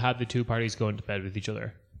few have had the two parties going to bed with each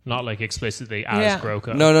other. Not like explicitly as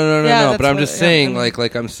GroKo. No. But I'm just saying,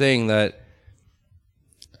 like I'm saying that.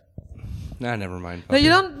 Nah, never mind. No, you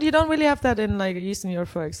don't really have that in like Eastern Europe,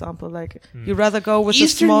 for example. Like you rather go with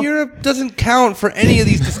Eastern Europe doesn't count for any of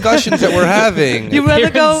these discussions that we're having. You rather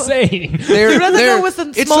go insane. You rather go with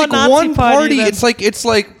a small it's like Nazi one party. Than, it's like it's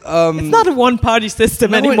not a one party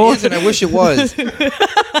system anymore. It isn't. I wish it was.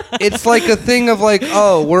 It's like a thing of like,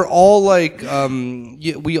 oh, we're all like,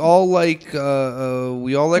 we all like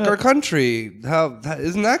our country.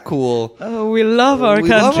 Isn't that cool? Oh, we love our country.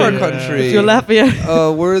 We love our country. If you're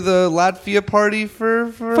Latvia. We're the Latvia party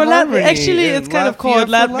for Latvia. Actually, it's kind of called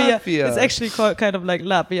Latvia. Latvia. It's actually called kind of like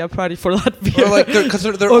Latvia party for Latvia. Or like because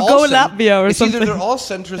they're or all go Latvia or something. Either they're all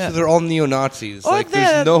centrists or they're all neo-Nazis. Or like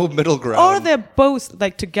there's no middle ground. Or they're both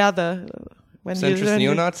like together. When centrist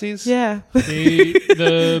neo-Nazis? Yeah.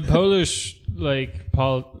 The Polish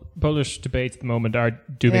Polish debates at the moment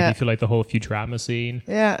do make me feel like the whole Futurama scene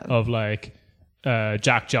of like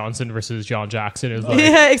Jack Johnson versus John Jackson is like,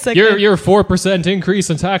 exactly. Your 4%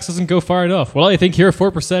 increase on tax doesn't go far enough. Well, I think your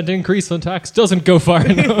 4% increase on tax doesn't go far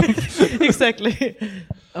enough. Exactly.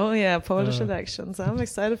 Oh yeah, Polish elections. I'm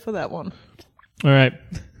excited for that one. All right,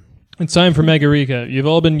 it's time for Megarika. You've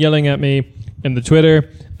all been yelling at me in the Twitter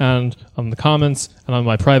and on the comments and on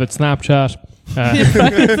my private Snapchat.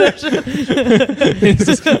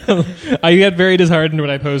 I get very disheartened when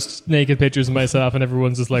I post naked pictures of myself and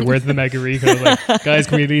everyone's just like, where's the Megarika? I'm like, guys,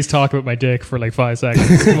 can we at least talk about my dick for like 5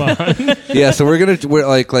 seconds? Come on. Yeah, so we're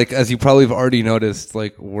like as you probably have already noticed,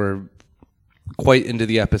 like we're quite into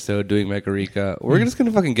the episode doing Megarika. We're just gonna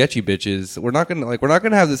fucking get you bitches. We're not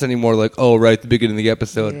gonna have this anymore. Like, oh right, at the beginning of the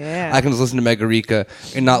episode, I can just listen to Megarika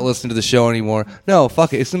and not listen to the show anymore. No,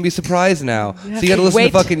 fuck it. It's gonna be a surprise now. So you gotta listen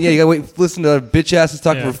to listen to bitch asses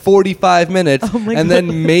talk for 45 minutes, and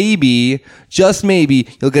then maybe, just maybe,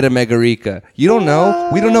 you'll get a Megarika. You don't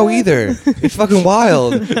know. We don't know either. It's fucking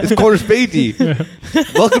wild. It's quarter spatey.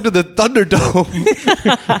 Welcome to the Thunderdome.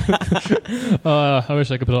 I wish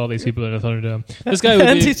I could put all these people in a Thunderdome. This guy would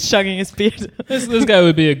and be, he's chugging his beard. This guy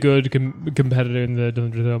would be a good competitor in the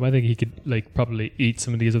Thunderdome. I think he could like probably eat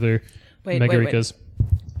some of these other Megarikas.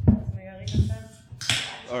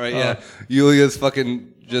 All right, yeah. Yulia's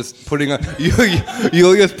fucking just putting on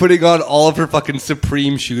Yulia's putting on all of her fucking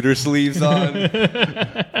Supreme shooter sleeves on.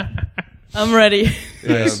 I'm ready.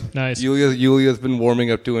 Nice. Yulia's been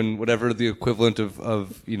warming up doing whatever the equivalent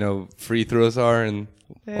of free throws are and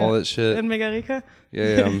all that shit. And Megarika?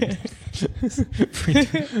 Yeah.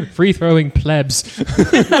 Free throwing plebs.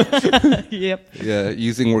 Yep. Yeah,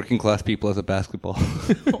 using working class people as a basketball.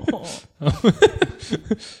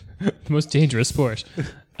 The most dangerous sport.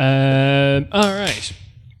 All right.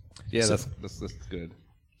 Yeah, that's good.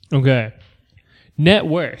 Okay. Net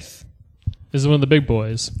worth. This is one of the big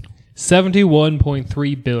boys.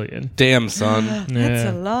 71.3 billion. Damn, son. That's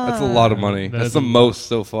a lot. That's a lot of money. That's the most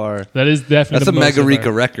so far. That is definitely the most. That's a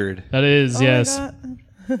Megarika record. That is, yes.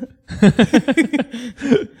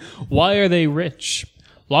 Why are they rich?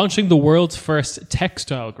 Launching the world's first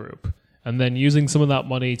textile group and then using some of that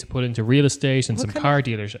money to put into real estate and some car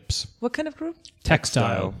dealerships. What kind of group?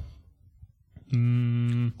 Textile.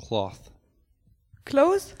 Cloth.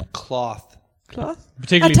 Clothes? Cloth.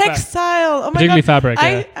 Particularly textile. Oh my particularly God. Fabric.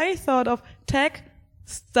 I thought of tech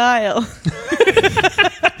style.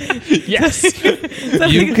 Yes.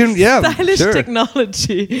 You can, stylish sure.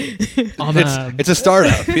 technology. It's a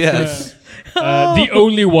startup. Yes. The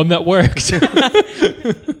only one that worked.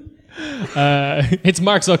 It's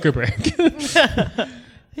Mark Zuckerberg.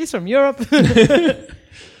 He's from Europe.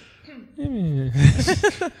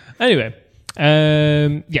 Anyway,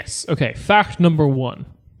 yes. Okay. Fact number 1.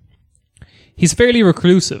 He's fairly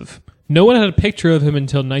reclusive. No one had a picture of him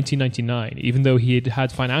until 1999, even though he had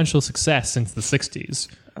had financial success since the 60s.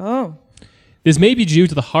 Oh. This may be due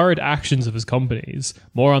to the hard actions of his companies.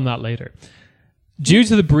 More on that later. Due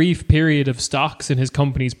to the brief period of stocks in his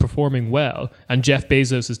companies performing well and Jeff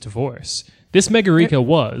Bezos' divorce, this Megarica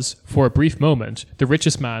was, for a brief moment, the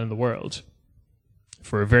richest man in the world.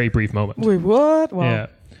 For a very brief moment. Wait, what? Wow. Yeah.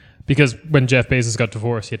 Because when Jeff Bezos got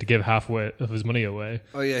divorced, he had to give half of his money away.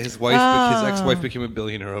 Oh yeah, his ex-wife became a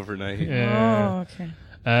billionaire overnight. Yeah. Oh,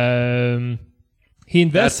 okay. He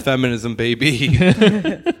That's invested. feminism, baby.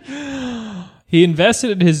 He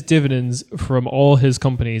invested in his dividends from all his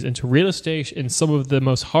companies into real estate in some of the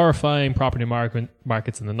most horrifying property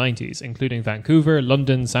markets in the 90s, including Vancouver,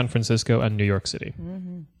 London, San Francisco, and New York City.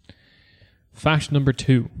 Mm-hmm. Fact number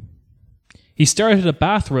 2. He started a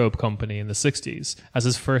bathrobe company in the 60s as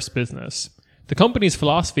his first business. The company's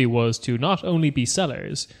philosophy was to not only be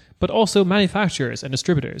sellers, but also manufacturers and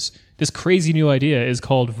distributors. This crazy new idea is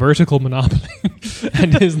called vertical monopoly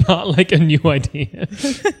and is not like a new idea.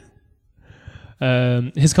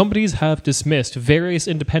 His companies have dismissed various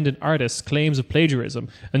independent artists' claims of plagiarism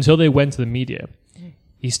until they went to the media.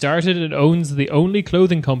 He started and owns the only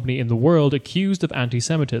clothing company in the world accused of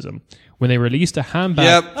anti-Semitism. When they released a handbag...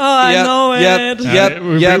 Yep. Oh, I know Yep.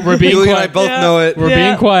 it. We're being Julie and I quiet. both know it. We're Yeah.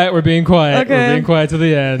 being quiet. We're being quiet. Okay. We're being quiet to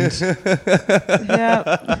the end. Yeah.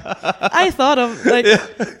 I thought of like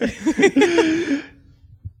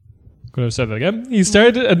Going to start that again. He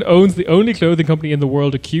started and owns the only clothing company in the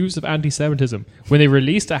world accused of anti-Semitism. When they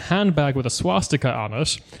released a handbag with a swastika on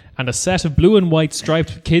it and a set of blue and white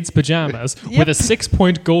striped kids' pajamas with a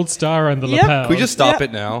 6-point gold star on the Yep. lapel. Can we just stop Yeah.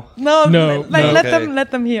 it now? No, let no. Okay.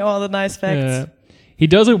 let them hear all the nice facts. Yeah. He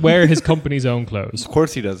doesn't wear his company's own clothes. Of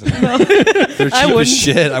course he doesn't. They're cheap as wouldn't.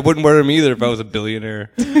 shit. I wouldn't wear them either if I was a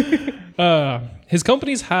billionaire. His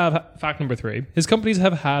companies have, fact number 3, his companies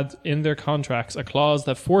have had in their contracts a clause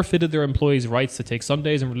that forfeited their employees' rights to take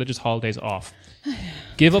Sundays and religious holidays off,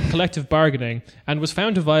 give up collective bargaining, and was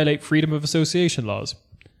found to violate freedom of association laws.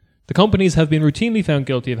 The companies have been routinely found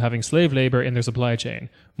guilty of having slave labor in their supply chain,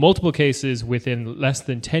 multiple cases within less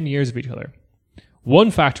than 10 years of each other.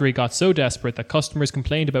 One factory got so desperate that customers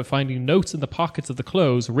complained about finding notes in the pockets of the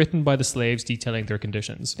clothes written by the slaves detailing their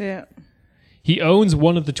conditions. Yeah. He owns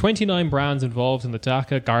one of the 29 brands involved in the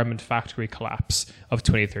Dhaka garment factory collapse of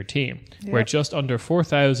 2013, where Yep. just under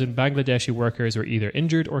 4,000 Bangladeshi workers were either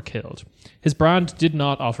injured or killed. His brand did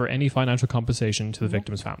not offer any financial compensation to the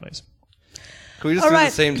victims' families. Can we just All do it at right.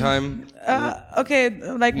 the same time? Okay,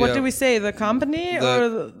 like what Yeah. do we say? The company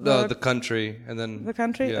or The country, and then The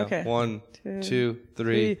country? Yeah. Okay. 1, 2,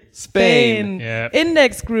 3. Spain. Spain. Yeah.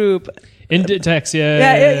 Index Group. Inditex,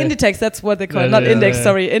 Yeah, Inditex, that's what they call it. Not Index, yeah.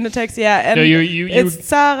 sorry. Inditex, yeah. And No, you- it's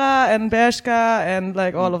Zara and Bershka and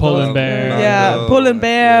like all of Pull those. and Bear. Yeah, Mango, Pull and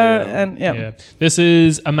Bear yeah. and yeah. Yeah. This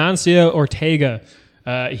is Amancio Ortega.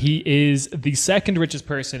 He is the second richest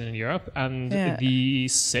person in Europe and Yeah. the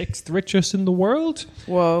 6th richest in the world.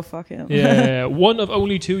 Whoa, fuck him. Yeah, one of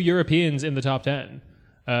only 2 Europeans in the top 10.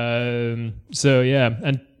 So yeah,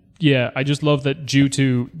 and yeah, I just love that due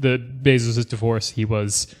to the Bezos' divorce, he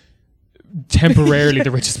was temporarily the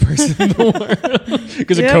richest person in the world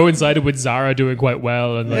because it Yeah. coincided with Zara doing quite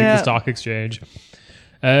well and like Yeah. the stock exchange.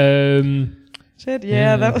 Shit,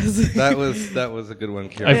 yeah, that was. That was a good one,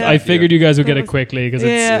 Kira. Yeah. I figured you guys would get it quickly because it's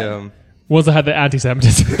Yeah. once I had the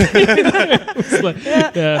anti-Semitism. It's like,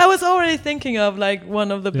 Yeah, I was already thinking of like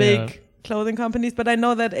one of the big Yeah. clothing companies, but I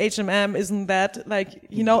know that H&M isn't that like,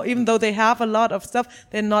 you know, even though they have a lot of stuff,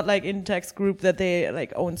 they're not like Inditex Group that they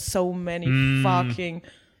like own so many fucking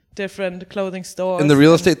different clothing stores. And the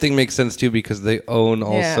real estate thing makes sense too because they own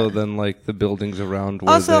also then like the buildings around.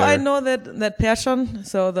 Where Also, I they're- know that Persson,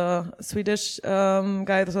 so the Swedish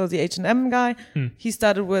guy, so the H&M guy, he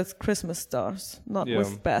started with Christmas stars, not Yeah.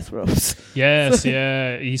 with bathrobes. Yes,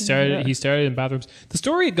 yeah. He started. Yeah. He started in bathrooms. The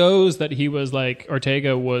story goes that he was like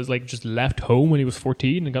Ortega was like just left home when he was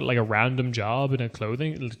 14 and got like a random job in a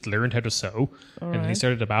clothing, learned how to sew, and then he right.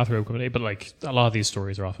 started a bathrobe company. But like a lot of these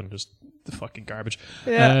stories are often just the fucking garbage.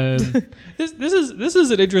 Yeah. This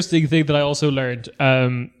is an interesting thing that I also learned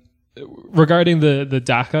regarding the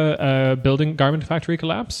Dhaka building garment factory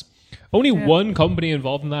collapse. Only one company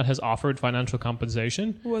involved in that has offered financial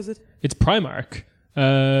compensation. Who was it? It's Primark.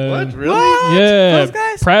 What? Really? What? Yeah, Those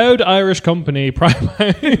guys? proud Irish company,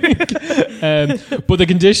 Primark. But the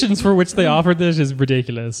conditions for which they offered this is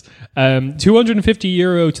ridiculous.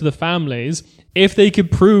 €250 to the families if they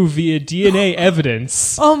could prove via DNA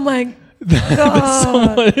evidence Oh my that God.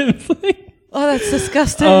 someone inflicted. Oh, that's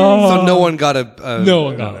disgusting. So no one got No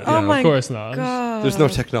one got it. Oh Yeah, my of course not. God. There's no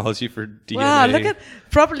technology for DNA. Wow, look at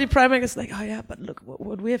probably Primark is like, oh yeah, but look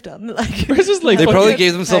what we have done. Like, Or it's just like They fucking- probably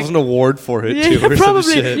gave themselves an award for it yeah, too, or probably.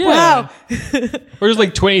 some shit. Yeah. Wow. or just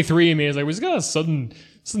like 23andMe is like, we just got a sudden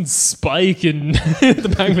spike in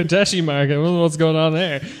the Bangladeshi market. I don't know what's going on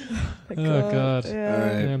there. Oh god. Yeah. All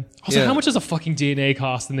right. Yeah. Also, Yeah. how much does a fucking DNA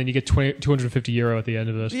cost, and then you get 250 euro at the end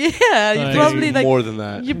of it? Yeah, you Like- probably like more than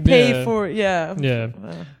that. you pay Yeah. for Yeah,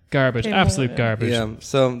 garbage, pay absolute more, garbage. Yeah,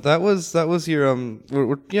 so that was your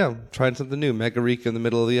we're trying something new, Megarika in the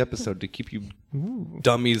middle of the episode to keep you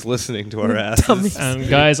dummies listening to our asses. Dummies. And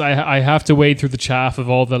guys, I have to wade through the chaff of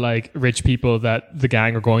all the like rich people that the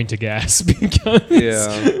gang are going to guess because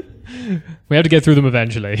Yeah. we have to get through them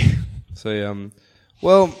eventually. So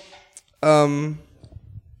well,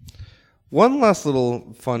 one last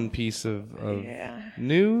little fun piece of Yeah.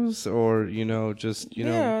 news, or just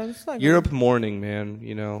Yeah, it's like Europe mourning, man.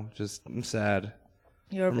 Just I'm sad.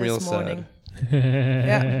 Europe I'm real this morning. sad.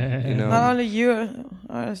 Yeah. Not only you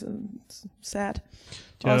are sad.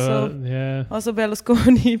 Also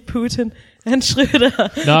Berlusconi, Putin, and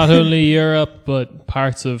Schröder. Not only Europe, but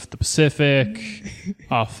parts of the Pacific,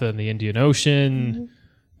 off in the Indian Ocean,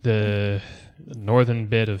 the northern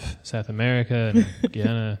bit of South America, and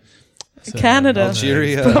Guyana. So, Canada.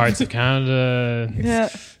 Algeria. Parts of Canada. Yeah.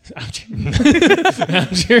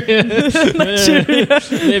 Algeria.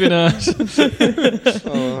 Maybe not.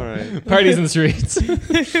 Oh, all right. Parties in the streets.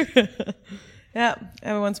 Yeah,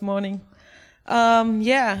 everyone's mourning.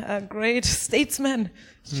 A great statesman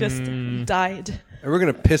just died. And we're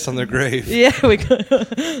gonna piss on their grave. Yeah, we go.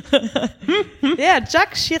 Yeah,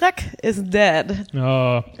 Jacques Chirac is dead.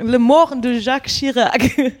 Oh, Le mort de Jacques Chirac.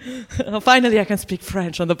 Finally, I can speak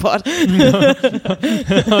French on the pod.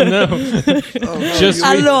 oh no. Je suis,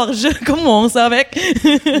 Alors, je commence avec.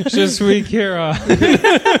 je suis Kira.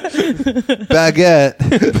 Baguette.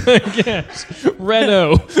 Yes.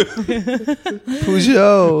 Renault.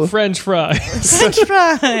 Peugeot. French fries. French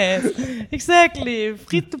fries. Exactly.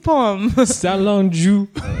 Frites de pomme. Salon Jus.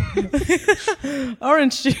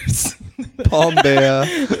 Orange juice. Palm Bear.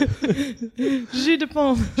 Jus de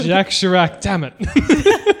pomme. Jacques Chirac. Damn it.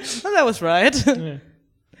 Oh, that was right. Yeah.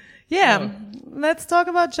 Yeah. Let's talk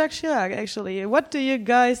about Jacques Chirac, actually. What do you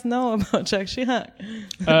guys know about Jacques Chirac?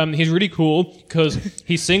 He's really cool because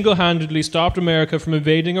he single-handedly stopped America from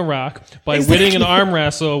invading Iraq by Exactly. winning an arm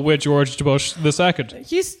wrestle with George Bush II.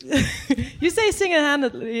 You say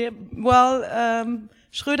single-handedly. Well,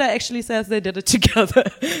 Schröder actually says they did it together.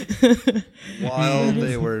 While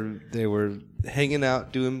they were hanging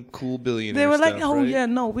out doing cool billionaire They were stuff, like, "Oh right? yeah,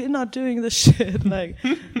 no, we're not doing this shit. Like,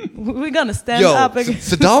 we're gonna stand Yo, up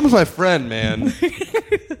against." Saddam's my friend, man.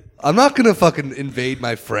 I'm not gonna fucking invade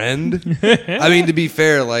my friend. I mean, to be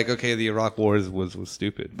fair, like, okay, the Iraq War was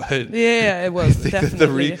stupid, but Yeah, it was I think that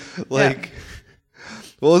definitely.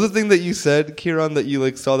 what was the thing that you said, Kieran, that you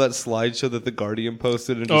like saw that slideshow that the Guardian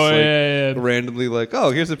posted and just Oh, like yeah. randomly like,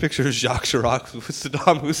 oh, here's a picture of Jacques Chirac with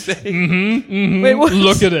Saddam Hussein. Wait, what?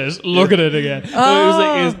 Look at it. Look at it again. So it was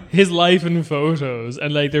Oh. like his life in photos.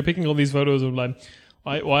 And like they're picking all these photos of like,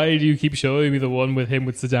 why do you keep showing me the one with him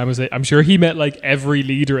with Saddam Hussein? I'm sure he met like every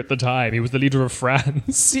leader at the time. He was the leader of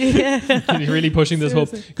France. Yeah, And he's really pushing this whole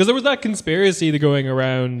Seriously. because there was that conspiracy going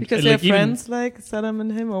around because like, they're even- friends, like Saddam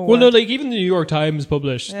and him, or Well, no, what? like even the New York Times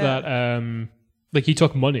published Yeah. that like he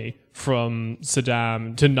took money from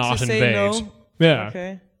Saddam to not To say invade. no? Yeah.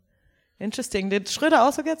 Okay, interesting. Did Schröder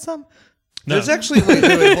also get some? No. There's actually wait,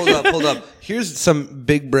 hold up. Here's some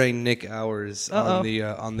big brain Nick hours on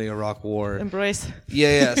the Iraq War. Embrace.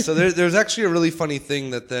 Yeah. So there's actually a really funny thing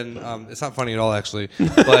that then it's not funny at all actually,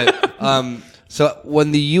 but so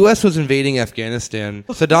when the U.S. was invading Afghanistan,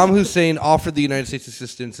 Saddam Hussein offered the United States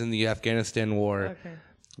assistance in the Afghanistan war Okay.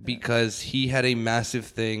 because he had a massive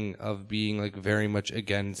thing of being like very much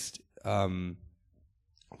against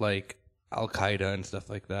like Al Qaeda and stuff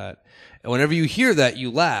like that. And whenever you hear that,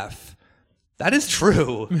 you laugh. That is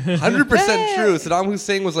true. 100% true. Saddam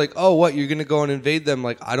Hussein was like, oh, what? You're going to go and invade them?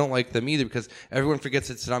 Like, I don't like them either, because everyone forgets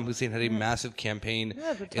that Saddam Hussein had a massive campaign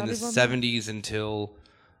Yeah, the in the Taliban. 70s until,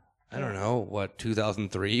 I don't know,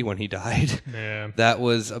 2003 when he died. Yeah. That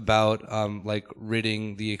was about like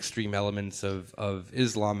ridding the extreme elements of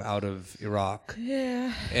Islam out of Iraq.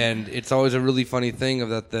 Yeah. And it's always a really funny thing of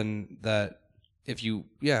that then that if you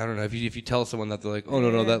tell someone that, they're like, oh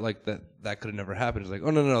no, that could have never happened. It's like,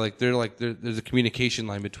 oh no, like there's a communication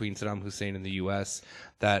line between Saddam Hussein and the U.S.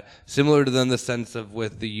 that similar to them, the sense of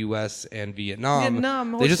with the U.S. and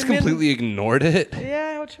Vietnam, they just completely ignored it.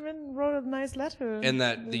 Yeah, Ho Chi Minh wrote a nice letter, and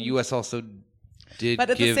that the U.S. also did but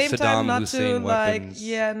at give the same Saddam time, not Hussein to weapons.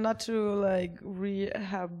 not to like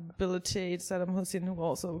rehabilitate Saddam Hussein, who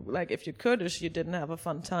also like if you're Kurdish, you didn't have a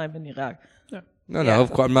fun time in Iraq. No, Yeah,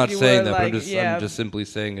 of course, I'm not you saying were that, but like, I'm just simply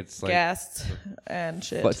saying it's like gassed and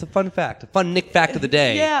shit. But it's a fun fact, a fun Nick fact of the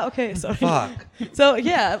day. Yeah, okay, sorry. Fuck. So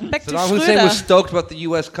yeah, back to Saddam Hussein Schröder. was stoked about the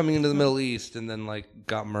U.S. coming into the Middle East, and then like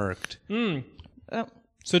got murked.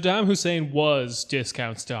 Saddam Hussein was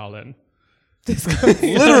discount Stalin.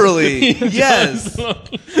 Literally, yes.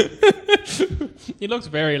 He looks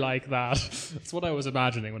very like that. That's what I was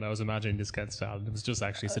imagining when I was imagining discount Stalin. It was just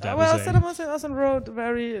actually Saddam Well, Hussein. Saddam Hussein also wrote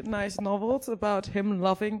very nice novels about him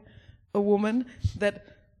loving a woman that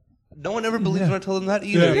No one ever believes when I told them that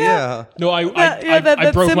either. Yeah. No, I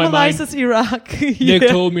that broke my mind. symbolizes Iraq. Nick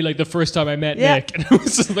told me like the first time I met Yeah. Nick, and it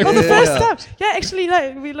was just like, Well, the Yeah. first time. Yeah, actually,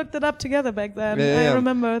 like we looked it up together back then. Yeah, yeah. I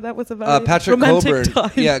remember that was a very Patrick romantic Coburn.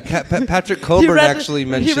 time. Yeah, Patrick Coburn actually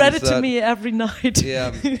mentioned He read it that. to me every night.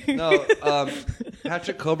 Yeah. No,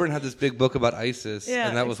 Patrick Coburn had this big book about ISIS, Yeah,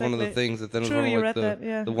 and that was one of the exactly. things that then True, was one you of like read that,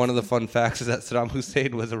 yeah. the one of the fun facts is that Saddam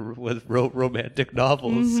Hussein wrote romantic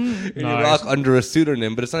novels Mm-hmm. in Nice. Iraq under a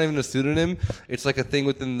pseudonym, but it's not even a pseudonym. It's like a thing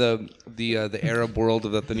within the Arab world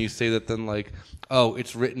of that. Then you say that then like, oh,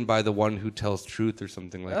 it's written by the one who tells truth or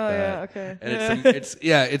something like that. yeah, okay. And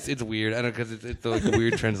it's weird. I don't know because it's like a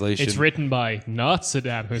weird translation. it's written by not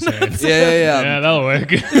Saddam Hussein. Yeah. Yeah, that'll work.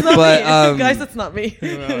 But Guys, it's not me.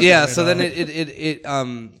 yeah. So then it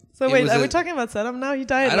So it wait, was are a- we talking about Saddam now? He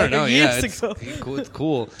died I don't know. years Yeah, ago. it's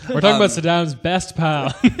cool. We're talking about Saddam's best pal,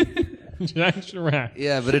 Jack Chirac.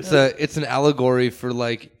 Yeah, but it's an allegory for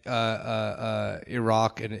like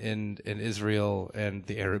Iraq and Israel and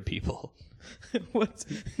the Arab people. What?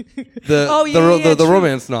 The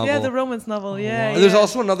romance novel. Yeah, the romance novel. Yeah. And there's yeah.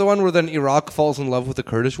 also another one where then Iraq falls in love with a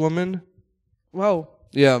Kurdish woman. Whoa.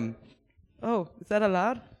 Yeah, Oh, is that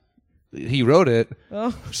allowed? he wrote it.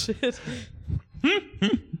 Oh shit.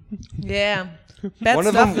 Yeah. Bad One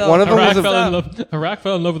of stuff, them- though. one of them Iraq was a- Iraq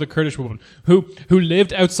fell in love with a Kurdish woman who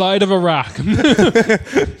lived outside of Iraq.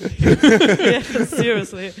 Yeah,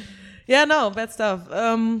 seriously. Yeah, no, bad stuff.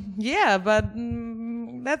 Yeah, but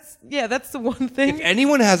that's the one thing. If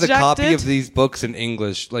anyone has a Jack copy did. of these books in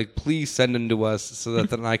English, like please send them to us so that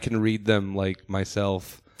then I can read them like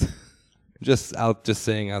myself. Just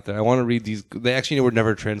saying out there. I want to read these. They actually were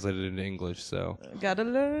never translated into English, so Gotta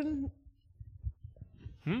learn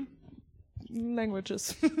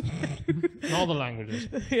languages. All the languages.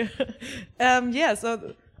 Yeah,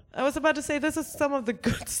 so I was about to say this is some of the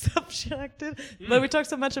good stuff Chirac did, but we talked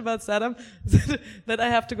so much about Saddam that I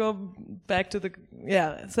have to go back to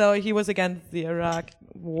so he was against the Iraq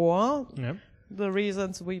war. Yeah. The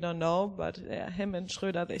reasons we don't know, but yeah, him and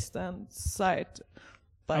Schröder, they stand side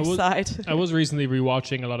by I was- side. I was recently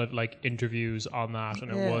rewatching a lot of like interviews on that,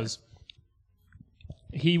 and Yeah.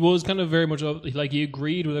 he was kind of very much like he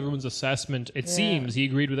agreed with everyone's assessment. It seems he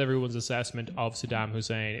agreed with everyone's assessment of Saddam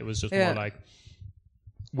Hussein. It was just more like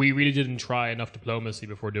we really didn't try enough diplomacy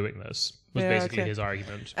before doing this. Was basically his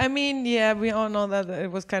argument. I mean, yeah, we all know that it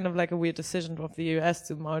was kind of like a weird decision of the US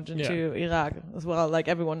to march into Iraq as well. Like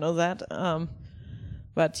everyone knows that.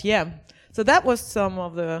 But yeah, so that was some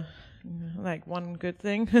of the like one good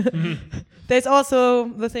thing. There's also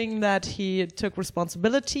the thing that he took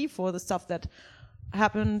responsibility for the stuff that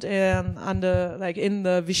happened in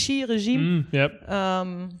the Vichy regime. Yep.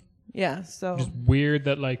 Yeah, so Just weird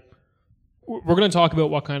that like we're going to talk about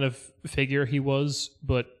what kind of figure he was,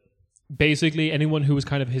 but basically anyone who was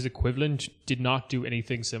kind of his equivalent did not do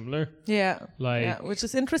anything similar. Which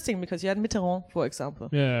is interesting because you had Mitterrand, for example.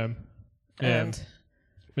 Yeah. And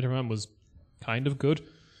Mitterrand was kind of good.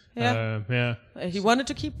 yeah. He wanted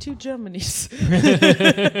to keep 2 Germanys.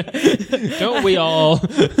 Don't we all?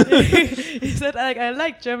 He said, I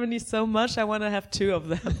like Germany so much, I want to have 2 of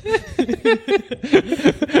them.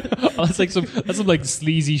 Oh, that's some like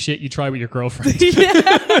sleazy shit you try with your girlfriend. you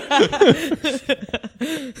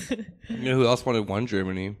know who else wanted one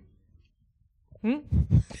Germany?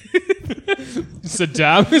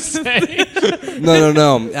 Saddam Hussein.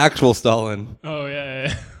 No, actual Stalin. Oh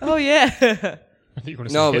yeah. Oh, yeah. I think you were gonna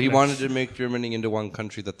say No, but he Hitler. wanted to make Germany into one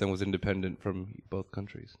country that then was independent from both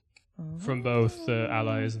countries. From both the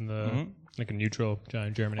allies and the like a neutral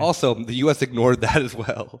giant Germany. Also, the U.S. ignored that as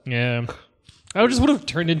well. Yeah. I just would have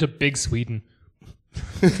turned into Big Sweden.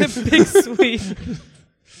 Big Sweden.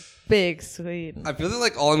 Big Sweden. I feel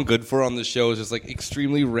like all I'm good for on the show is just like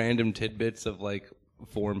extremely random tidbits of like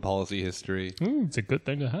foreign policy history. It's a good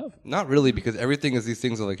thing to have. Not really, because everything is these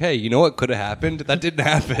things of like, hey, you know what could have happened? That didn't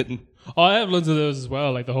happen. Oh, I have loads of those as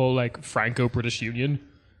well, like the whole like Franco-British Union.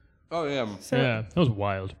 Oh yeah. So, Yeah, that was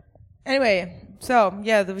wild. Anyway, so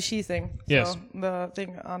yeah, the Vichy thing. Yes. So the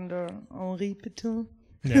thing under Henri Pétain.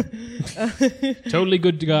 Yeah. Totally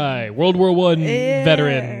good guy. World War One Yeah.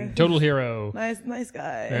 veteran. Total hero. Nice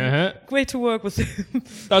guy. Uh-huh. Great to work with him.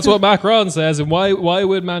 That's what Macron says, and why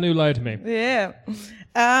would Manu lie to me? Yeah.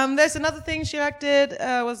 There's another thing Chirac did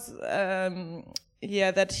was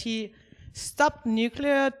that he stopped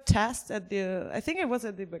nuclear tests at I think it was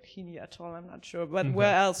at the Bikini Atoll, I'm not sure, but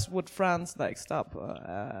where else would France like stop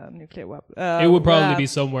nuclear weapons? It would probably be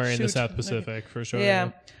somewhere in the South Pacific for sure.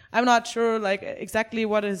 Yeah. I'm not sure like exactly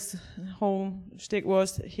what his whole shtick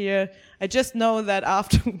was here. I just know that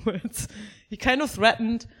afterwards he kind of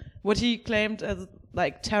threatened what he claimed as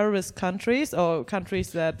like terrorist countries or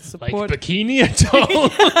countries that Like support Bikini Atoll.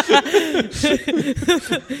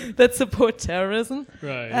 that support terrorism.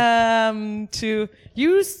 Right. To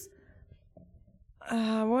use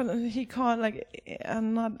what he called like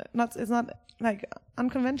it's not like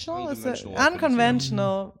unconventional. It's Unconventional weapons,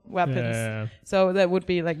 unconventional weapons. Yeah. So that would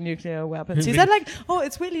be like nuclear weapons. He said like, oh,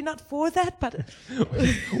 it's really not for that, but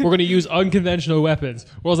We're going to use unconventional weapons.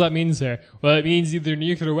 What does that mean, sir? Well, it means either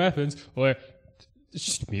nuclear weapons or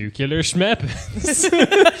nuclear schmeppens.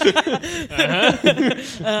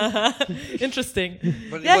 interesting.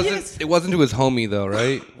 But Yeah, it wasn't to his homie though,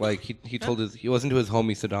 right? Like he wasn't to his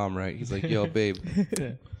homie Saddam, right? He's like, yo, babe.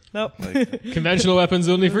 Nope. Like, Conventional weapons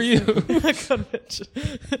only for you. Convention.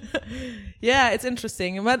 Yeah, it's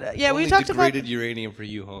interesting. But yeah, we only talked about. degraded uranium for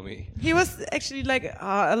you, homie. He was actually like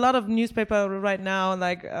a lot of newspaper right now,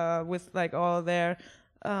 like with like all their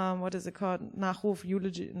what is it called? Nachruf,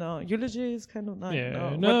 eulogy. No, eulogy is kind of not.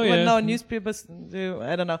 Yeah. What newspapers do.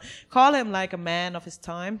 I don't know. Call him like a man of his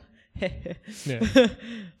time. Yeah.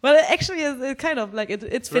 Well, actually, it's kind of like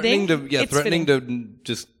it's fitting. Threatening to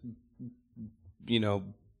just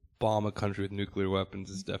bomb a country with nuclear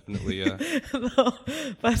weapons is definitely No,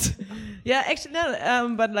 but yeah, actually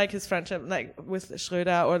no. But like his friendship, like with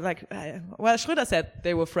Schröder, or like, Schröder said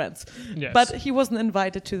they were friends, Yes. but he wasn't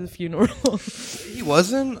invited to the funeral. He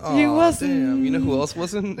wasn't? Oh, He wasn't. Damn. You know who else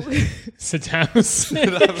wasn't? Saddam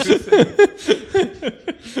Hussein.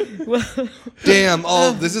 Well, Damn.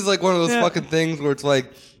 Oh, this is like one of those Yeah. fucking things where it's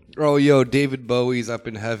like, oh, yo, David Bowie's up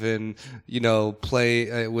in heaven,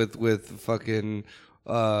 play with fucking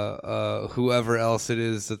whoever else it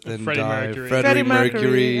is that then Freddie died. Mercury. Freddie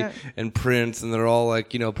Mercury yeah. and Prince, and they're all like,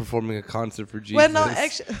 performing a concert for Jesus. Well, no,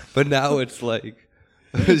 actually, But now it's like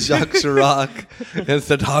Jacques Chirac and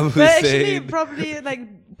Saddam but actually, Hussein. probably like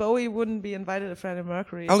Bowie wouldn't be invited to Freddie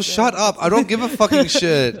Mercury. Oh, so- shut up. I don't give a fucking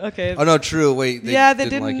shit. Okay. Oh, no, true. Wait. They Like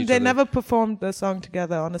didn't. each They other. never performed the song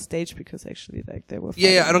together on a stage because actually, like, they were. Yeah,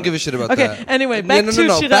 I fighting. don't give a shit about Okay, that. anyway, back to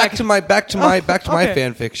no. Chirac. Back to my Okay.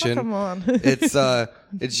 fan Oh, fiction. come on. It's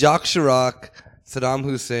Jacques Chirac, Saddam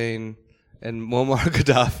Hussein, and Muammar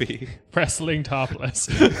Gaddafi. Wrestling topless.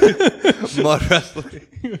 Mud wrestling.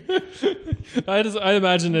 I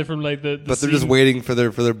imagine it from like the But they're just scene- waiting for their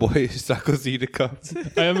boy Sarkozy to come.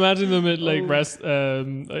 I imagine them at like Oh.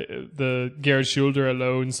 the Gerhard Schulder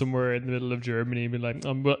alone somewhere in the middle of Germany, being like,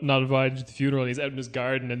 I'm not invited to the funeral. He's out in his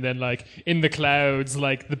garden, and then like in the clouds,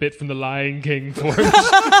 like the bit from the Lion King forms. And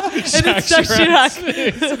it's Jacques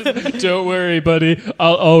Chirac. Don't worry, buddy.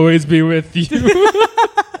 I'll always be with you.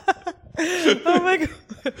 Oh my god.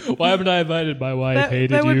 Why haven't I invited? My wife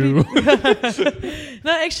hated that would you.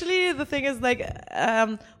 No, actually, the thing is like,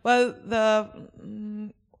 I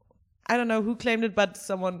don't know who claimed it, but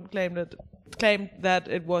someone claimed that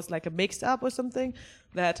it was like a mixed up or something.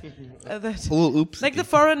 That A little oops. like the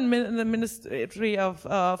the Ministry of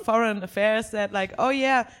Foreign Affairs said like, oh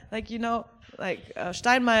yeah, like like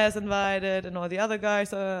Steinmeier's invited and all the other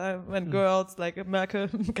guys and girls like Merkel,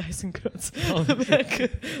 guys and girls. Merkel.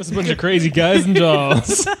 There's a bunch of crazy guys and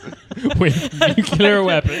dolls with nuclear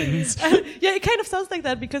weapons. Yeah, it kind of sounds like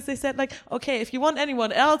that because they said like, okay, if you want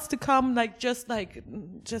anyone else to come, just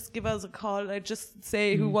give us a call, like just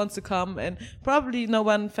say who wants to come, and probably no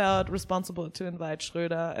one felt responsible to invite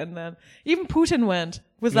Schröder, and then even Putin went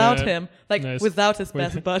without Yeah, him, like nice. without his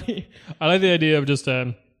best buddy. I like the idea of just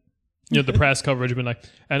the press coverage have been like,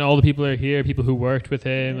 and all the people are here, people who worked with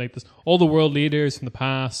him, like this, all the world leaders from the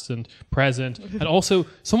past and present, and also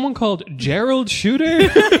someone called Gerald Shooter.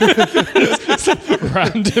 Some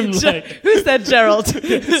random, Who's that Gerald?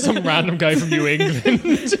 some random guy from New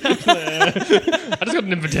England. I just got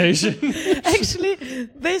an invitation. Actually,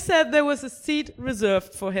 they said there was a seat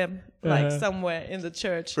reserved for him, like Uh-huh. somewhere in the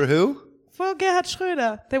church. For who? For Gerhard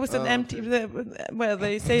Schröder. There was an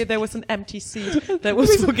they say there was an empty seat that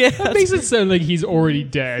was for That Gerhard. makes it sound like he's already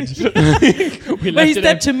dead. But he's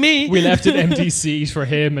dead to me. We left an empty seat for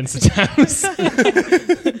him and Saddam's.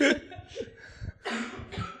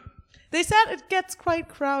 They said it gets quite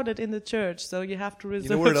crowded in the church, so you have to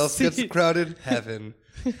reserve You know where else gets seat. crowded? Heaven.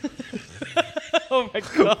 Oh my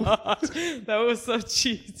god. That was so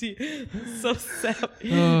cheesy. So sad.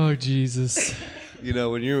 Oh, Jesus. You know,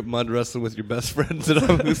 when you're mud wrestling with your best friend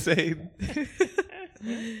Saddam Hussein.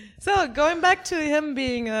 So going back to him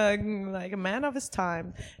being like a man of his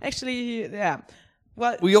time. Actually,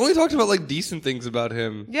 Well, We only talked about like decent things about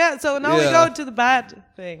him. yeah, so now we Yeah. go to the bad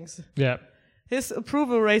things. Yeah. His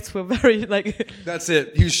approval rates were very That's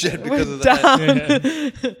it. He was shit because went of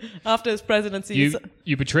that. down after his presidency.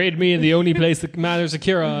 You betrayed me in the only place that matters a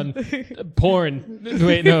Kieran. Porn.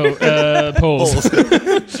 Wait, no. Polls.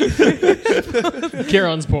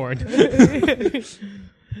 Kieran's porn.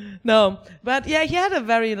 No, but yeah, he had a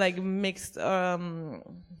very mixed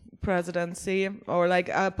presidency or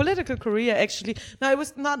political career. Actually, no, it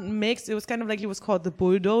was not mixed. It was kind of like he was called the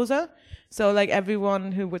bulldozer. So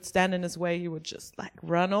everyone who would stand in his way, he would just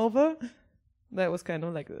run over. That was kind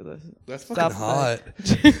of the That's stuff fucking hot.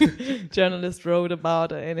 that journalists wrote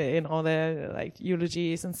about in all their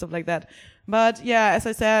eulogies and stuff like that. But yeah, as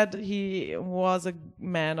I said, he was a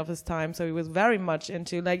man of his time, so he was very much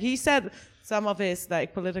into he said some of his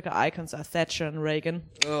political icons are Thatcher and Reagan.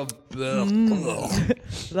 Oh,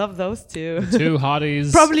 Love those two. Two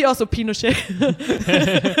hotties. Probably also Pinochet.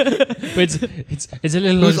 But it's a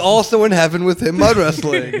little. Who's also in heaven with him mud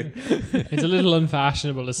wrestling. It's a little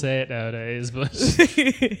unfashionable to say it nowadays, but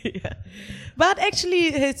Yeah. But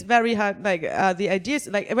actually, his very hard, the ideas,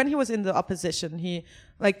 when he was in the opposition, he,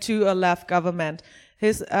 to a left government,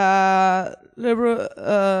 his his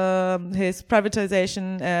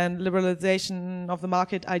privatization and liberalization of the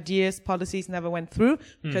market ideas, policies never went through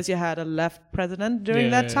because you had a left president during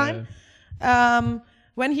that time.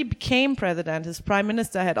 When he became president, his prime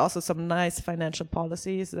minister had also some nice financial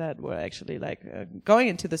policies that were actually going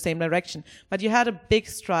into the same direction. But you had a big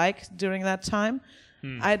strike during that time.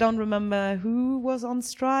 I don't remember who was on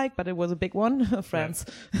strike, but it was a big one. France.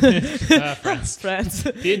 France. France.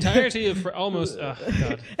 The entirety of almost. God,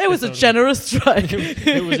 It was a generous strike.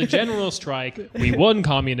 It was a general strike. We won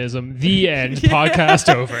communism. The end. Podcast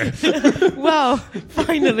over. Wow,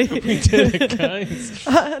 finally. We did it, guys.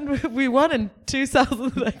 And we won in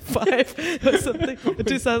 2005 or something.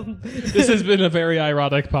 2000. This has been a very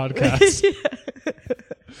ironic podcast.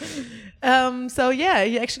 So yeah,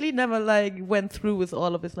 he actually never went through with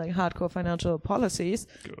all of his hardcore financial policies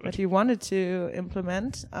that he wanted to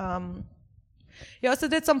implement. He also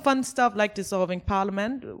did some fun stuff like dissolving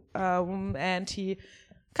parliament, and he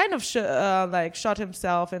kind of shot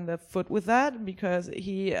himself in the foot with that because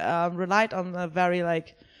he relied on a very I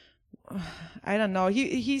don't know.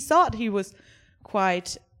 He thought he was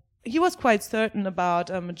quite certain about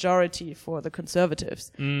a majority for the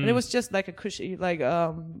Conservatives, and it was just a cushy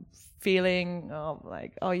feeling of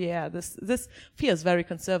oh yeah, this feels very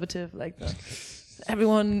conservative,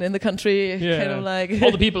 everyone in the country kind of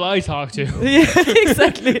all the people I talk to. yeah,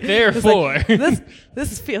 exactly. Therefore,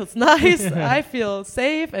 this feels nice. I feel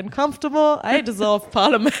safe and comfortable. I dissolve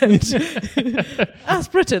parliament.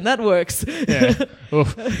 Ask Britain, that works. yeah.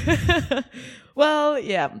 Oof. Well,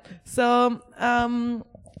 yeah. So,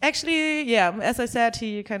 actually, yeah, as I said,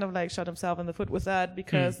 he kind of shot himself in the foot with that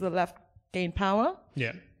because the left gained power.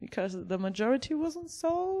 Yeah. Because the majority wasn't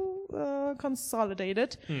so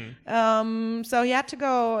consolidated. So he had to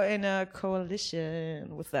go in a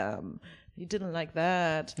coalition with them. He didn't like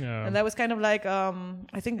that. Yeah. And that was kind of I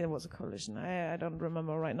think it was a coalition. I don't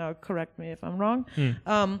remember right now. Correct me if I'm wrong.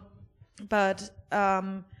 But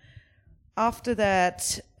after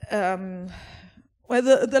that, well,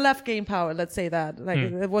 the left gained power, let's say that.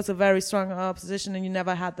 It was a very strong opposition, and you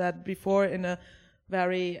never had that before in a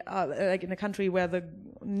very in a country where the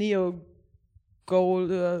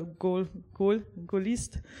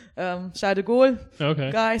Gaullist, Charles de Gaulle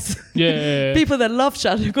Okay. guys, Yeah. people that love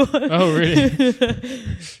Charles de Gaulle, Oh, really?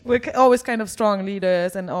 were always kind of strong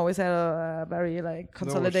leaders and always had a very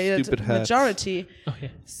consolidated stupid hats. majority. Oh, yeah.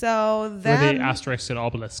 So With then the asterisk and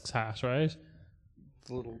obelisks hat, right? It's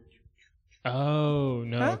a little. Oh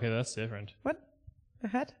no, Huh? okay, that's different. What? A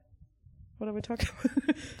hat? What are we talking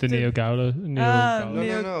about? The Neo Gaulle.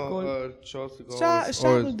 No, Charles de Gaulle.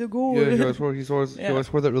 Charles de Gaulle. Yeah, he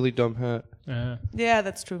always wore that really dumb hat. Yeah,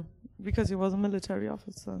 that's true. Because he was a military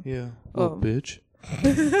officer. Yeah. Oh. Bitch.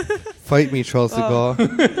 Fight me, Charles de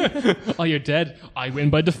Gaulle. Oh, you're dead. I win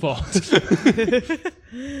by default.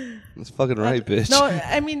 That's fucking right, bitch. No,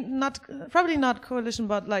 I mean probably not coalition,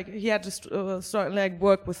 but like he had to start like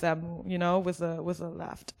work with them, you know, with the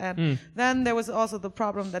left. And then there was also the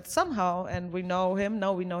problem that somehow, and we know him.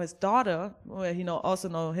 Now we know his daughter. Well, also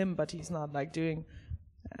know him, but he's not like doing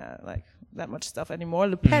like that much stuff anymore.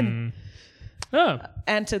 Le Pen.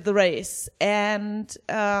 Entered the race, and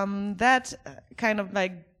that kind of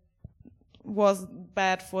like was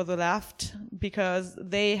bad for the left because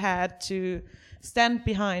they had to stand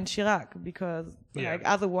behind Chirac because like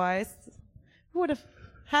otherwise we would have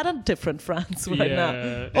had a different France right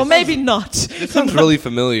now, or maybe not. This sounds really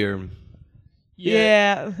familiar.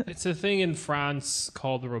 Yeah. It's a thing in France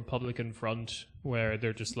called the Republican Front where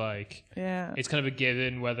they're just like, it's kind of a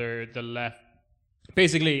given whether the left.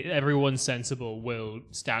 Basically, everyone sensible will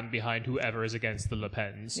stand behind whoever is against the Le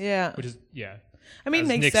Pens. Yeah. Which is, I mean,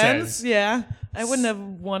 makes Nick sense. says. Yeah. I wouldn't have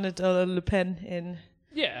wanted a Le Pen in.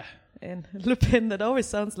 Yeah. In Le Pen, that always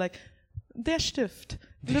sounds like der Stift.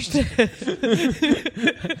 Le Pen.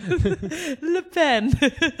 Le Pen.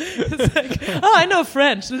 It's like, I know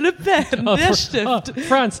French. Le Pen, der Stift.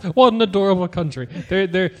 France, what an adorable country.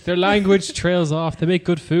 Their language trails off. They make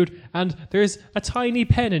good food. And there's a tiny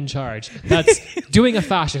pen in charge that's doing a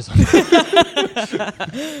fascism.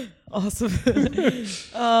 Awesome.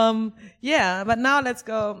 But now let's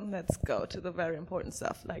go to the very important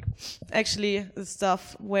stuff. Like actually the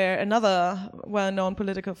stuff where another well-known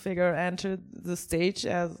political figure entered the stage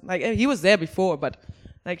as like he was there before, but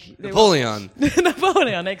like Napoleon.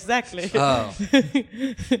 Napoleon, exactly. Oh.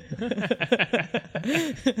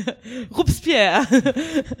 Robespierre.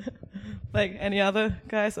 Like any other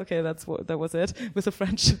guys? Okay, that was it. With the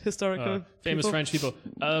French historical famous people. French people.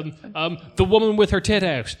 The woman with her tit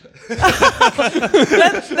out.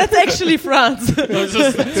 That's actually France.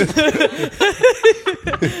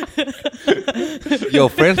 Yo,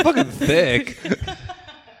 France fucking thick.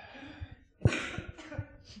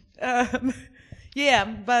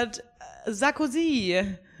 But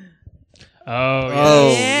Sarkozy.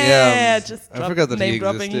 Oh, yeah. Just I forgot that he name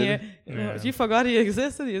dropping existed. here. You forgot he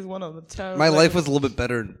existed. He is one of the terrible. My life was a little bit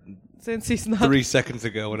better since he's not 3 seconds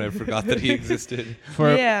ago when I forgot that he existed.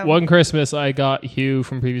 For one Christmas, I got Hugh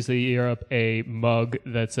from Previously Europe a mug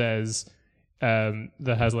that says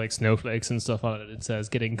that has like snowflakes and stuff on it. It says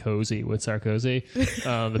 "Getting Cozy with Sarkozy."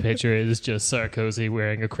 The picture is just Sarkozy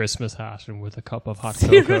wearing a Christmas hat and with a cup of hot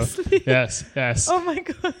Seriously? cocoa. Yes. Oh my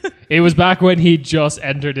god! It was back when he just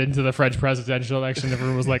entered into the French presidential election.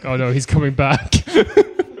 Everyone was like, "Oh no, he's coming back."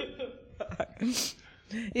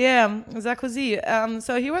 Yeah, Sarkozy.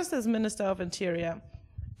 So he was this Minister of Interior,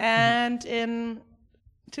 and in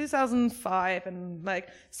 2005, and like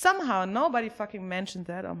somehow nobody fucking mentioned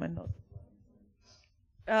that on my notes.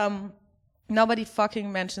 Nobody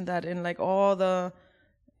fucking mentioned that in like all the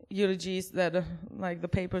eulogies that like the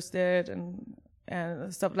papers did and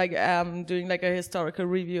stuff like doing like a historical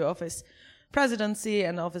review of his presidency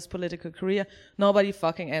and of his political career. Nobody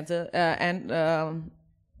fucking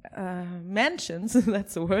mentions,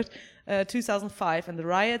 that's the word, 2005 and the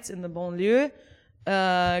riots in the banlieue,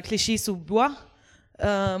 Clichy-sous-Bois,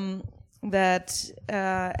 that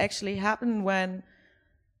actually happened when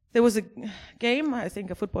there was a game, I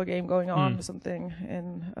think a football game going on or something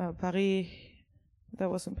in Paris. That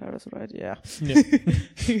was in Paris, right? Yeah.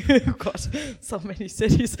 God, so many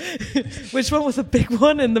cities. Which one was the big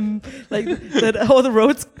one in the like that all the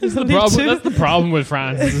roads lead to? That's the problem with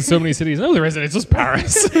France. There's so many cities. No, there isn't. It's just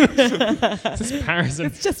Paris. It's just Paris.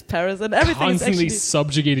 It's just Paris, and everything constantly is actually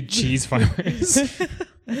subjugated cheese farmers.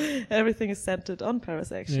 Everything is centered on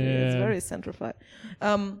Paris. Actually, it's very centrified.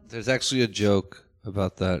 There's actually a joke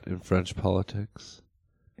about that in French politics.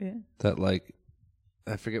 Yeah. That like.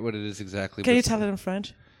 I forget what it is exactly. Can you tell it in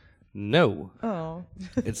French? No. Oh.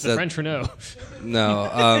 It's the French for no.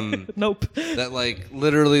 No. Nope. That like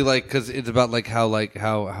literally like because it's about like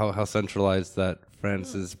how centralized that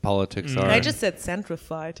France's politics are. I just said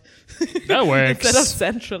centrified. That works. Instead of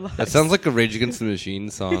centralized. That sounds like a Rage Against the Machine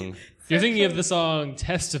song. You're thinking of the song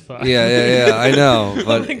 "Testify." Yeah. I know, Oh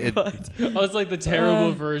but my it, god. Oh, it's like the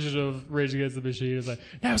terrible version of Rage Against the Machine. It's like,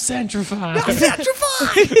 now centrify.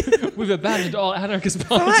 We've abandoned all anarchist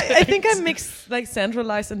politics. I think I mixed like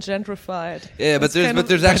centralized and gentrified. yeah, but It's kind of-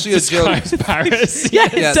 there's actually a joke. Describes Paris. Yeah,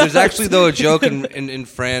 it Yeah, does. there's actually though a joke in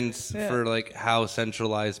France Yeah. for like how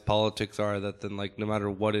centralized politics are. That then like no matter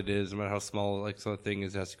what it is, no matter how small like some thing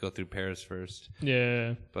is, it has to go through Paris first.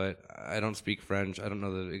 Yeah. But I don't speak French. I don't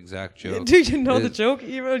know the exact joke. Do you know the It- joke?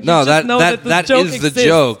 Even you No, just know that the joke is the exists.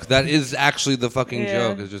 joke. That is actually the fucking Yeah.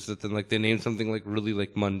 joke. It's just that then like they name something like really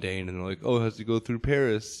like mundane and they're like, oh, it has to go through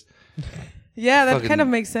Paris. Yeah, that Fucking- kind of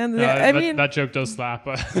makes sense. No, Yeah, I that, mean, that joke does slap.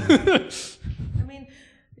 I mean,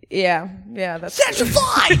 yeah, that's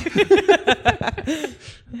Gentrified.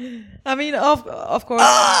 I mean, of course.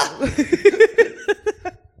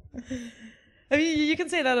 I mean, you can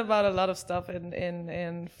say that about a lot of stuff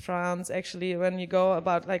in France. Actually, when you go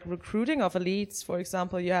about like recruiting of elites, for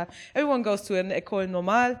example, everyone goes to an école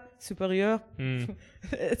normale supérieure.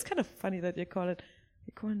 It's kind of funny that you call it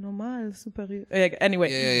école normale supérieure. Anyway,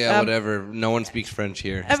 Yeah, whatever. No one speaks French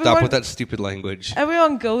here. Stop everyone- with that stupid language.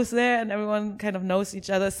 Everyone goes there, and everyone kind of knows each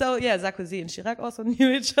other. So yeah, Sarkozy and Chirac also knew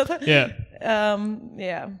each other. Yeah.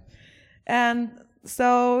 Yeah. And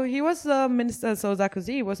so he was a minister. So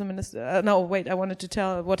Sarkozy was a minister. No, wait, I wanted to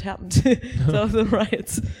tell what happened. So the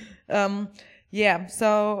riots. Yeah.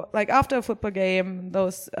 So like after a football game, there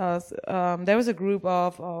was a group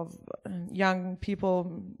of young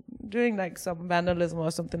people doing like some vandalism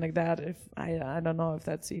or something like that. If I don't know if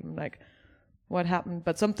that's even like what happened,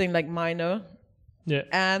 but something like minor. Yeah.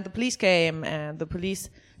 And the police came, and the police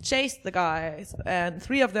chased the guys, and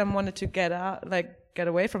 3 of them wanted to get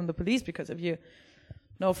away from the police, because if you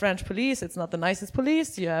know French police, it's not the nicest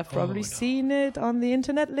police. You have probably seen it on the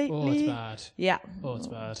internet Oh, lately. it's bad. Yeah. Oh, it's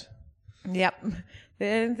bad. Yep.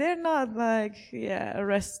 They're not like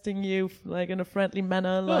arresting you like in a friendly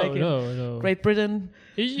manner like in No. Great Britain.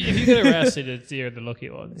 If you get arrested, you're the lucky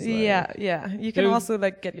ones. Like, Yeah. You can There- also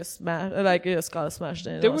like get your your skull smashed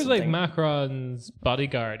in. There or was like something. Macron's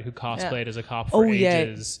bodyguard who cosplayed as a cop Oh, for yeah.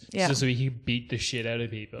 ages, Yeah. just so he could beat the shit out of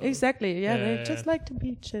people. Exactly. Yeah, they Yeah. just like to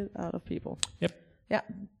beat shit out of people. Yep. Yeah.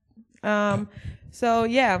 So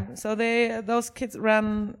those kids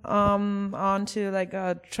ran onto like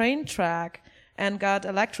a train track and got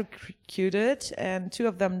electrocuted, and 2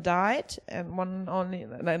 of them died, and one only,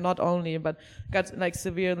 like, not only, but got like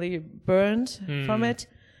severely burned from it.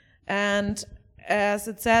 And as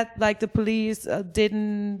it said, like the police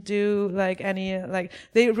didn't do like any, like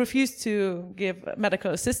they refused to give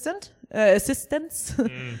medical assistance.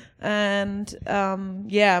 And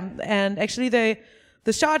and actually the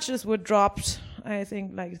charges were dropped, I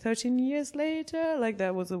think, like 13 years later. Like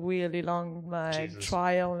there was a really long Jesus.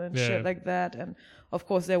 trial and Yeah. shit like that, and of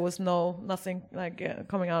course there was nothing like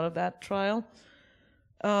coming out of that trial.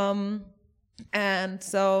 And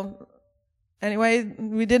so anyway,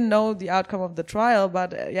 we didn't know the outcome of the trial,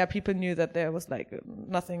 but people knew that there was like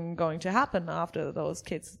nothing going to happen after those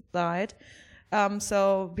kids died.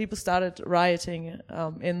 So people started rioting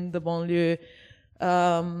in the banlieue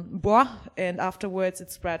Bois, and afterwards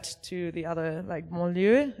it spread to the other like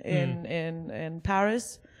banlieue in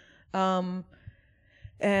Paris.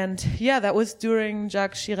 And that was during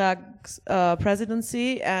Jacques Chirac's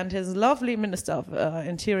presidency, and his lovely minister of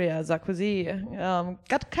interior, Sarkozy,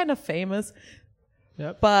 got kind of famous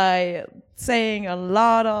Yep. by saying a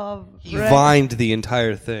lot of He vined the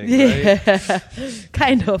entire thing, right? yeah,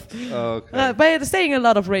 kind of. Oh, okay. By saying a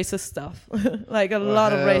lot of racist stuff, like a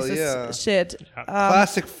lot of hell racist yeah. shit.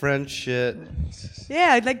 Classic French shit.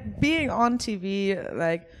 Yeah, like being on TV,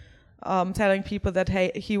 like telling people that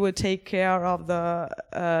he would take care of the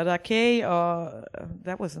Raquet, or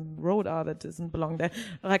that was a road R that doesn't belong there.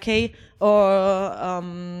 Raquet,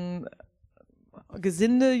 or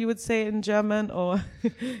Gesinde, you would say in German, or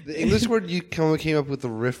The English word you came up with the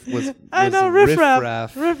riff was I know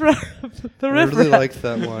riffraff. riffraff. The I really riffraff. liked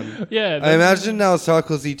that one. Yeah. I imagine now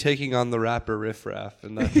Sarkozy taking on the rapper Riff Raff,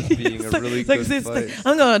 and that just being a really good it's fight. like,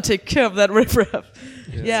 I'm gonna take care of that riffraff.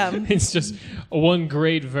 Yeah. It's just one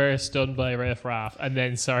great verse done by Riff Raff, and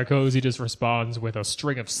then Sarkozy just responds with a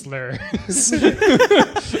string of slurs.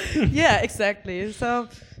 Yeah, exactly. So,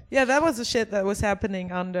 that was the shit that was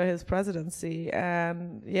happening under his presidency,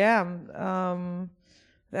 and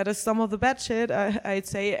that is some of the bad shit, I'd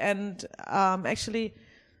say. And actually,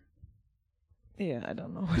 I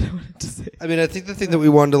don't know what I wanted to say. I mean, I think the thing that we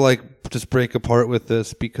wanted to like just break apart with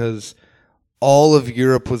this, because all of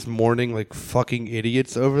Europe was mourning like fucking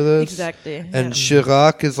idiots over this. Exactly. And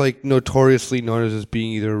Chirac is like notoriously known as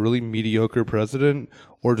being either a really mediocre president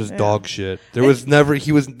or just dog shit. There was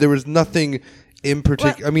nothing in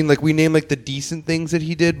particular. I mean, like, we name like the decent things that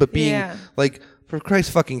he did, but being like, for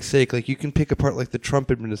Christ's fucking sake, like, you can pick apart like the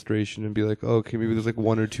Trump administration and be like, oh, okay, maybe there's like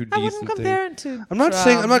one or two decent things. I wouldn't compare it to I'm not Trump.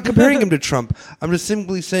 saying, I'm not comparing him to Trump. I'm just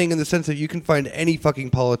simply saying in the sense that you can find any fucking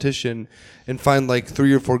politician and find like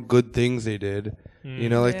 3 or 4 good things they did. You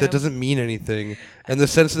know, like that doesn't mean anything. And the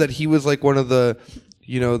sense that he was like one of the,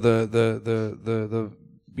 you know, the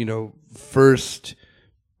you know, first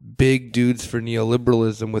big dudes for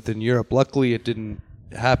neoliberalism within Europe. Luckily, it didn't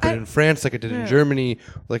happen in France like it did in Germany,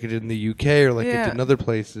 like it did in the UK, or like it did in other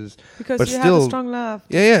places. Because but you still, have a strong left.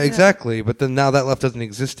 Yeah, exactly. But then now that left doesn't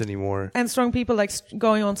exist anymore. And strong people like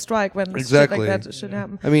going on strike when Exactly. shit like that should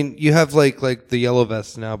happen. I mean, you have like the yellow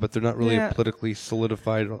vests now, but they're not really politically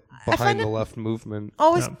solidified behind the left movement.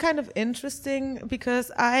 Always kind of interesting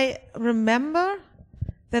because I remember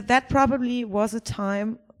that probably was a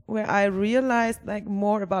time where I realized like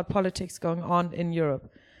more about politics going on in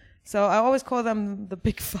Europe. So I always call them the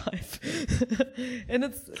Big Five. And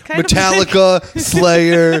it's kind Metallica,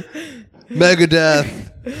 Slayer, Megadeth.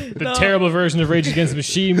 The terrible version of Rage Against the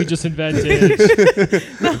Machine we just invented.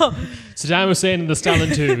 Saddam Hussein and the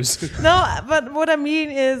Stalin 2s. No, but what I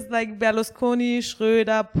mean is like Berlusconi,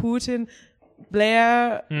 Schröder, Putin,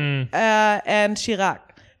 Blair, and Chirac.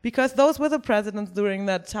 Because those were the presidents during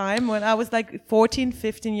that time when I was like 14,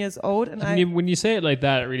 15 years old. And when you say it like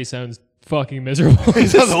that, it really sounds fucking miserable. It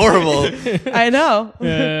sounds horrible. I know.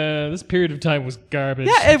 This period of time was garbage.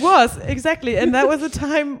 Yeah, it was. Exactly. And that was a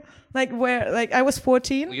time like where like I was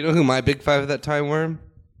 14. You know who my Big Five at that time were?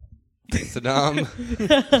 Saddam.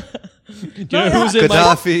 Do you know who's in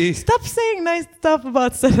Gaddafi. Stop saying nice stuff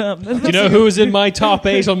about Saddam. Do you know who was in my top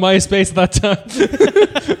 8 on MySpace at that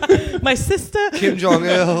time? My sister. Kim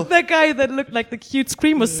Jong-il. That guy that looked like the cute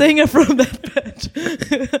screamo singer from that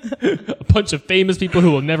band. A bunch of famous people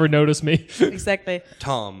who will never notice me. Exactly.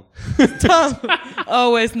 Tom. Tom.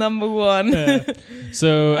 Always number one.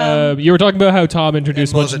 So you were talking about how Tom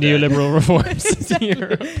introduced a bunch of Mossadegh. neoliberal reforms to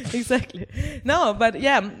Europe. Exactly. No, but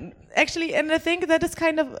yeah, actually, and I think that is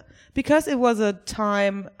kind of because it was a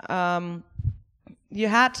time you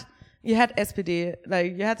had SPD,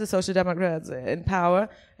 like you had the Social Democrats in power,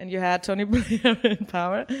 and you had Tony Blair in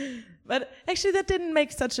power. But actually, that didn't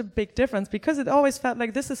make such a big difference because it always felt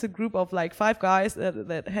like this is a group of like 5 guys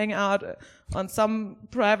that hang out on some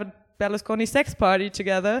private Berlusconi sex party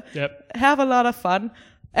together, have a lot of fun,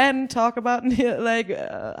 and talk about like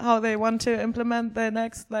how they want to implement their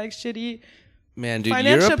next like shitty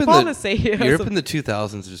financial Europe policy. Europe in the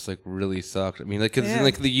 2000s just like really sucked. I mean, like, cause in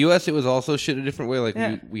like the US, it was also shit in a different way.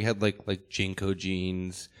 Like we had like Jinko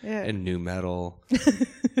jeans and new metal.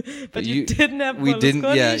 But you didn't have we didn't.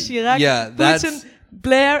 Chirac, That's Putin,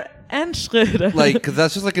 Blair, and Schröder. like, because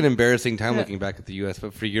that's just like an embarrassing time looking back at the US.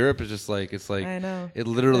 But for Europe, it's just like I know. it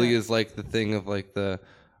literally is like the thing of like the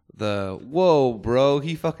whoa, bro,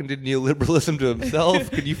 he fucking did neoliberalism to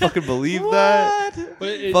himself. Can you fucking believe that?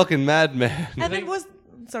 Fucking madman. And it was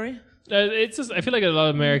sorry. It's just I feel like a lot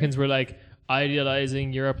of Americans were like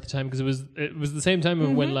idealizing Europe at the time because it was the same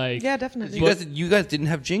time when like definitely you guys didn't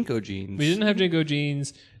have Jinko jeans. We didn't have Jinko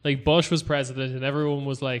jeans. Like Bush was president and everyone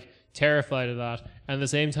was like terrified of that. And at the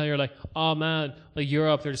same time you're like, oh man, like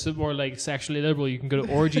Europe, they're so more like sexually liberal. You can go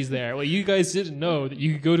to orgies there. Well, you guys didn't know that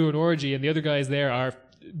you could go to an orgy and the other guys there are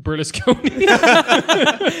Berlusconi.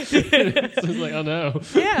 So it's like, oh no.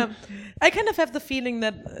 Yeah, I kind of have the feeling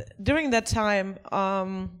that during that time,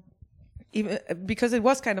 even because it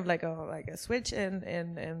was kind of like a switch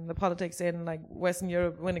in the politics in like Western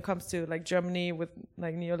Europe when it comes to like Germany with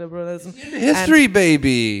like neoliberalism. History,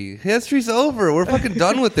 baby. History's over. We're fucking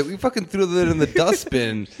done with it. We fucking threw it in the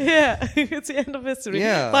dustbin. Yeah, it's the end of history.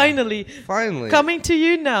 Yeah. Finally. Coming to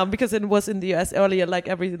you now because it was in the US earlier, like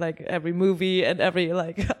every movie and every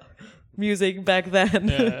like music back then.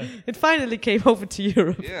 Yeah. It finally came over to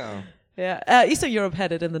Europe. Yeah. Yeah, Eastern Europe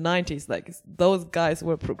had it in the 90s. Like those guys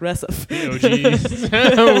were progressive. Oh, geez.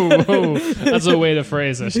 Oh, that's a way to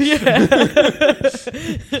phrase it. Yeah.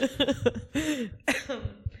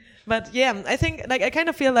 But yeah, I think like I kind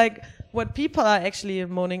of feel like what people are actually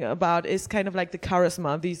moaning about is kind of like the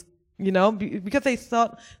charisma. These, you know, because they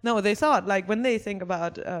thought like when they think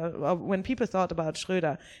about when people thought about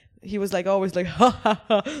Schröder, he was like always like ha ha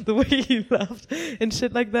ha the way he laughed and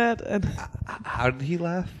shit like that. And how did he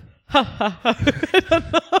laugh? I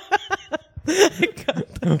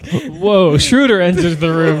don't know. Whoa, Schroeder entered the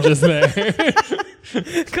room just there.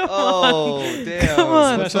 Come on. Damn. Come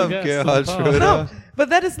on. What's Special up, guest Gerhard on the pod. Schröder? No, But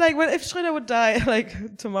that is like, well, if Schröder would die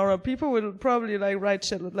like tomorrow, people would probably like write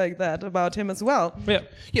shit like that about him as well. Yeah.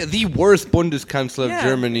 Yeah, the worst Bundeskanzler Yeah, of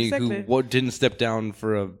Germany exactly. who didn't step down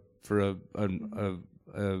for a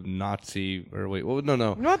Nazi or wait, well,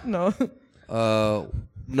 no. What? No.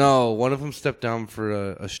 No, one of them stepped down for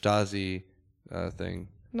a Stasi thing.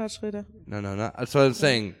 Not Schröder. No, not. That's what I'm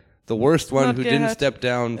saying. The worst one Not who didn't Gerhard. step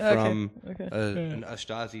down Okay, from okay. a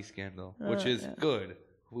Stasi scandal, which is yeah. good.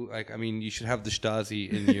 Like, I mean, you should have the Stasi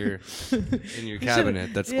in your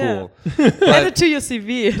cabinet. That's yeah. cool. Add But it to your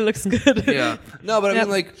CV. It looks good. yeah, no, but I Yeah.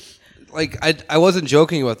 mean, like I wasn't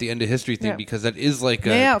joking about the end of history thing Yeah. because that is like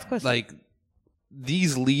Yeah, of course. like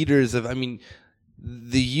these leaders of. I mean,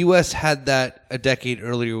 the U.S. had that a decade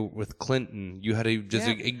earlier with Clinton. You had a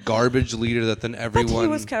garbage leader that then everyone. But he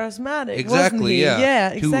was charismatic. Exactly. Wasn't he? Yeah. Yeah.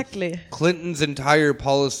 Who- Exactly. Clinton's entire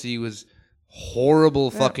policy was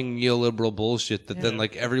horrible, fucking neoliberal bullshit that then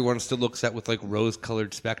like everyone still looks at with like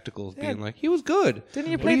rose-colored spectacles, being like, he was good. Didn't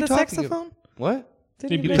he What play are you the talking saxophone? about? What?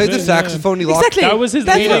 Didn't He he Played play the Yeah. saxophone. He locked. Exactly. That was his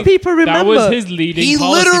That's leading. what people remember. That was his leading. He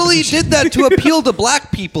policy literally position. did that to appeal to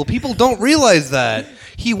black people. People don't realize that.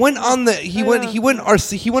 He went on the he went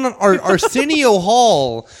on Arsenio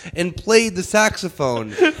Hall and played the saxophone.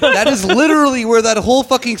 That is literally where that whole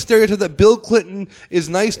fucking stereotype that Bill Clinton is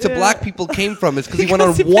nice to black people came from. Is because he went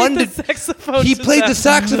on Because he one played to the saxophone he to played them. the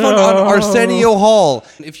saxophone on Arsenio Hall.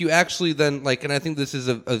 If you actually then like, and I think this is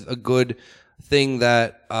a good thing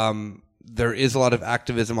that there is a lot of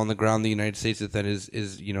activism on the ground in the United States that then is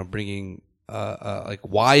bringing like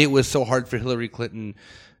why it was so hard for Hillary Clinton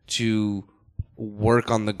to work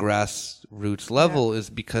on the grassroots level is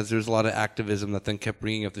because there's a lot of activism that then kept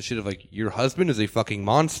bringing up the shit of like, your husband is a fucking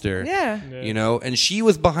monster. Yeah. And she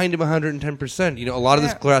was behind him 110%. A lot of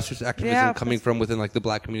this grassroots activism Yeah, coming that's- from within like the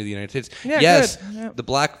black community of the United States. Yeah, Yes, good. Yeah. the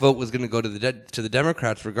black vote was going to go to the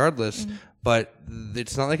Democrats regardless, but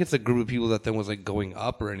it's not like it's a group of people that then was like going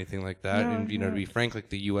up or anything like that. No, And to be frank, like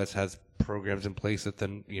the U.S. has programs in place that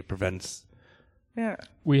then prevents. Yeah.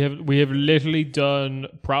 We have literally done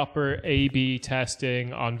proper A/B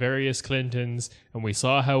testing on various Clintons, and we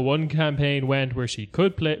saw how one campaign went where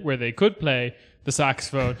they could play the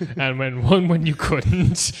saxophone, and when you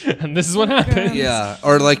couldn't, and this is what happened. Yeah,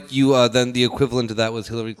 or like you, then the equivalent to that was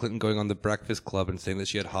Hillary Clinton going on the Breakfast Club and saying that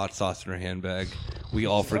she had hot sauce in her handbag. We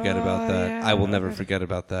all forget about that. yeah. I will never forget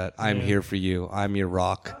about that. I'm here for you. I'm your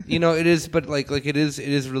rock. It is, but like it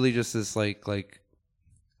is really just this like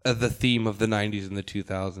the theme of the 90s and the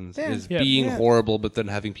 2000s is Yeah. being Yeah. horrible, but then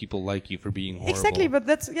having people like you for being horrible. Exactly. But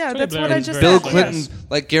that's Tony that's Blair what I was just very Bill said. Clinton, Yes.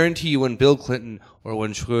 like guarantee you when Bill Clinton or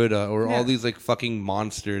when Schröder or Yeah. all these like fucking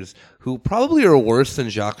monsters who probably are worse than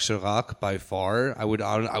Jacques Chirac by far. I would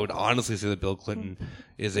honestly say that Bill Clinton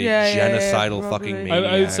is a Yeah, genocidal probably. fucking I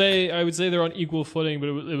maniac. would say they're on equal footing, but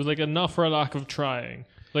it was like enough for a lack of trying.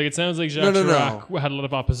 Like it sounds like Jacques No. Chirac had a lot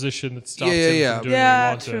of opposition that stopped Yeah, him yeah. from doing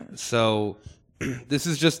Yeah, what he wanted. So this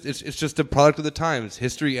is just it's just a product of the times.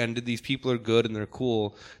 History ended. These people are good and they're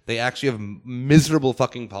cool. They actually have miserable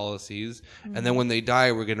fucking policies. And then when they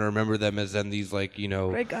die, we're gonna remember them as then these like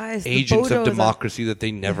Great guys, the agents of Bodos. democracy that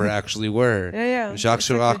they never actually were. Yeah. And Jacques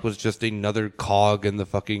Exactly. Chirac was just another cog in the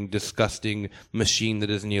fucking disgusting machine that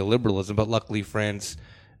is neoliberalism. But luckily, France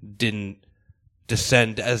didn't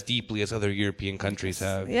descend as deeply as other European countries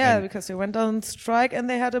have. Yeah, And- because they went on strike and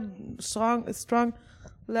they had a strong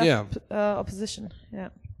left opposition. Yeah.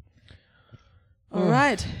 All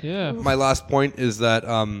right. Yeah. my last point is that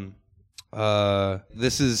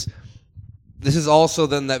this is also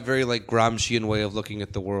then that very like Gramscian way of looking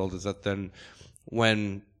at the world is that then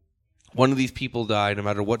when one of these people die, no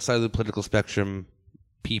matter what side of the political spectrum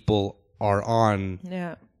people are on,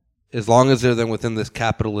 Yeah. as long as they're then within this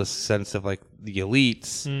capitalist sense of like the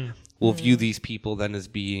elites, will view these people then as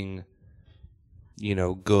being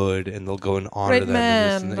good, and they'll go and honor Great them.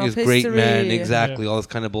 man and of this, great man, history. exactly, all this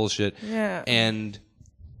kind of bullshit. Yeah. And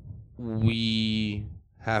we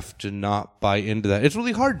have to not buy into that. It's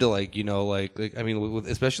really hard to like I mean, with,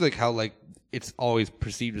 especially like how like it's always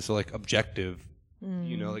perceived as so like objective,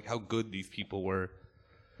 like how good these people were.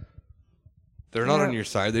 They're not Yeah. on your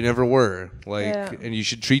side. They never were. Like, Yeah. and you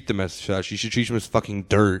should treat them as such. You should treat them as fucking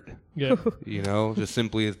dirt. Yeah. Just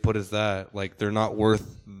simply as put as that. Like, they're not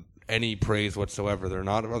worth any praise whatsoever. They're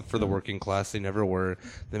not for the working class. They never were.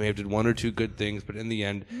 They may have did one or two good things, but in the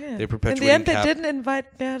end, Yeah. they In perpetuating the end, they cap- didn't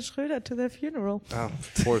invite Gerhard Schröder to their funeral. Oh,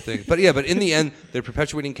 poor thing. But in the end, they're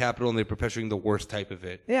perpetuating capital and they're perpetuating the worst type of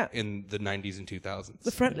it. Yeah. In the 90s and 2000s.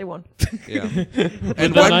 The friendly one. Yeah. And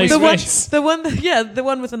and the what- nice the one, face. the one, the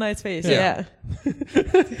one with a nice face. Yeah. Yeah.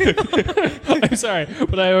 I'm sorry,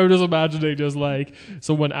 but I was just imagining just like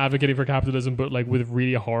someone advocating for capitalism, but like with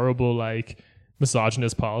really horrible like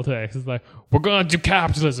misogynist politics. It's like, we're going to do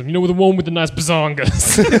capitalism. You know, the one with the nice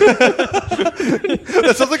bazongas.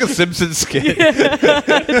 That sounds like a Simpsons skit.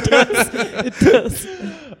 It does.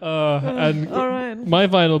 And All right. my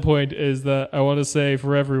final point is that I want to say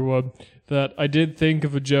for everyone that I did think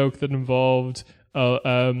of a joke that involved,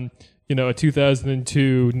 a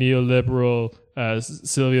 2002 neoliberal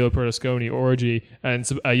Silvio Berlusconi orgy, and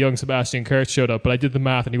a young Sebastian Kurz showed up, but I did the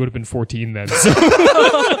math and he would have been 14 then.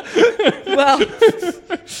 Well,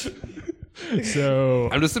 So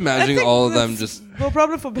I'm just imagining all of them just. no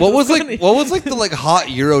problem for What was Berlusconi. the hot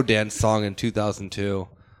Eurodance song in 2002?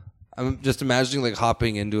 I'm just imagining like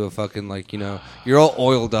hopping into a fucking you're all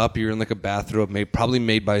oiled up, you're in like a bathrobe probably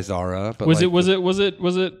made by Zara. But was it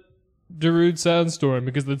Darude Sandstorm,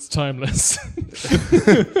 because it's timeless.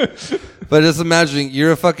 But just imagining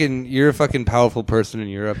you're a fucking powerful person in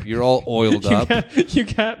Europe. You're all oiled up. You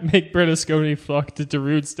can't make Berlusconi flock to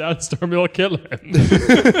Darude Sandstorm. You'll kill him.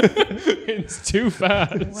 It's too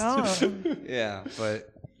fast. Wow. Yeah, but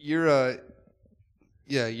you're a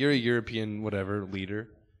European whatever leader.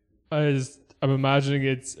 I'm imagining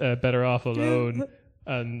it's Better Off Alone.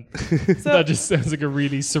 And that just sounds like a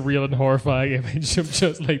really surreal and horrifying image of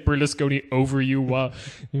just like Berlusconi over you while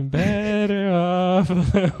you're better off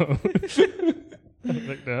alone. I'm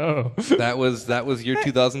like, no. That was year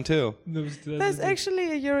 2002. There's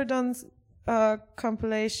actually a Eurodance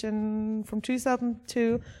compilation from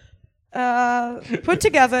 2002 put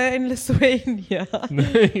together in Lithuania.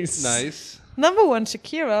 Nice. Number one,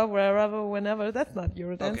 Shakira, wherever, whenever. That's not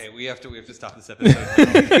Eurodance. Okay, we have to stop this episode.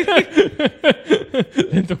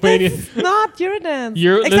 Lithuania. It's not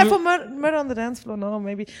Eurodance. Except for Murder on the Dance Floor. No,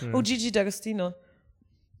 maybe. Oh, Gigi D'Agostino.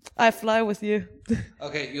 I Fly With You.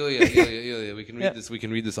 Okay, Yulia, we can read this. We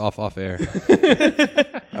can read this off air.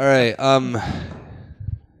 All right.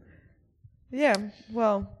 Yeah.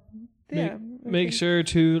 Well. Yeah. Make sure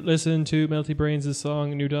to listen to Melty Brains'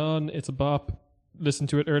 song New Dawn. It's a bop. Listen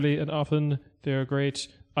to it early and often. They're great.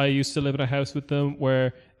 I used to live in a house with them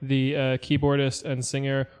where the keyboardist and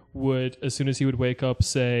singer would, as soon as he would wake up,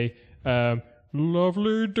 say,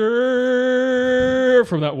 lovely day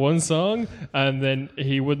from that one song, and then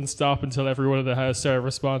he wouldn't stop until everyone in the house started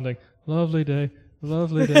responding, lovely day,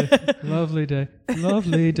 lovely day, lovely day,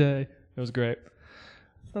 lovely day. It was great.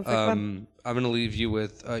 Sounds like fun. I'm going to leave you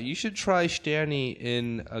with, you should try Sterni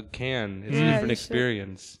in a can. It's a different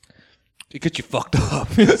experience. It gets you fucked up.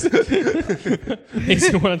 Makes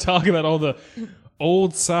you want to talk about all the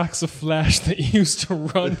old sacks of flesh that used to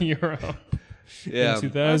run Europe in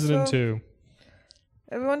 2002.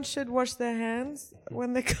 Everyone should wash their hands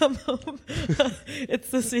when they come home. It's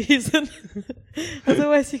the season.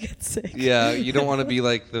 Otherwise you get sick. Yeah, you don't want to be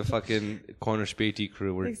like the fucking Corner Spatey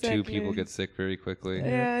crew where Exactly. two people get sick very quickly.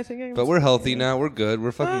 Yeah, I think But we're healthy now. We're good.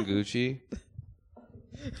 We're fucking Gucci.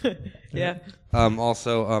 Yeah.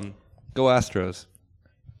 Also, go Astros.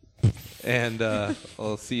 And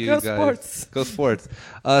I'll see you Go guys. Sports. Go Sports.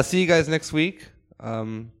 See you guys next week.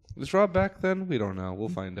 Is Rob back then? We don't know. We'll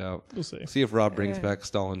find out. We'll see. See if Rob brings back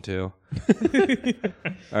Stalin too.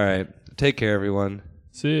 All right. Take care, everyone.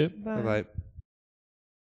 See ya. Bye. Bye-bye.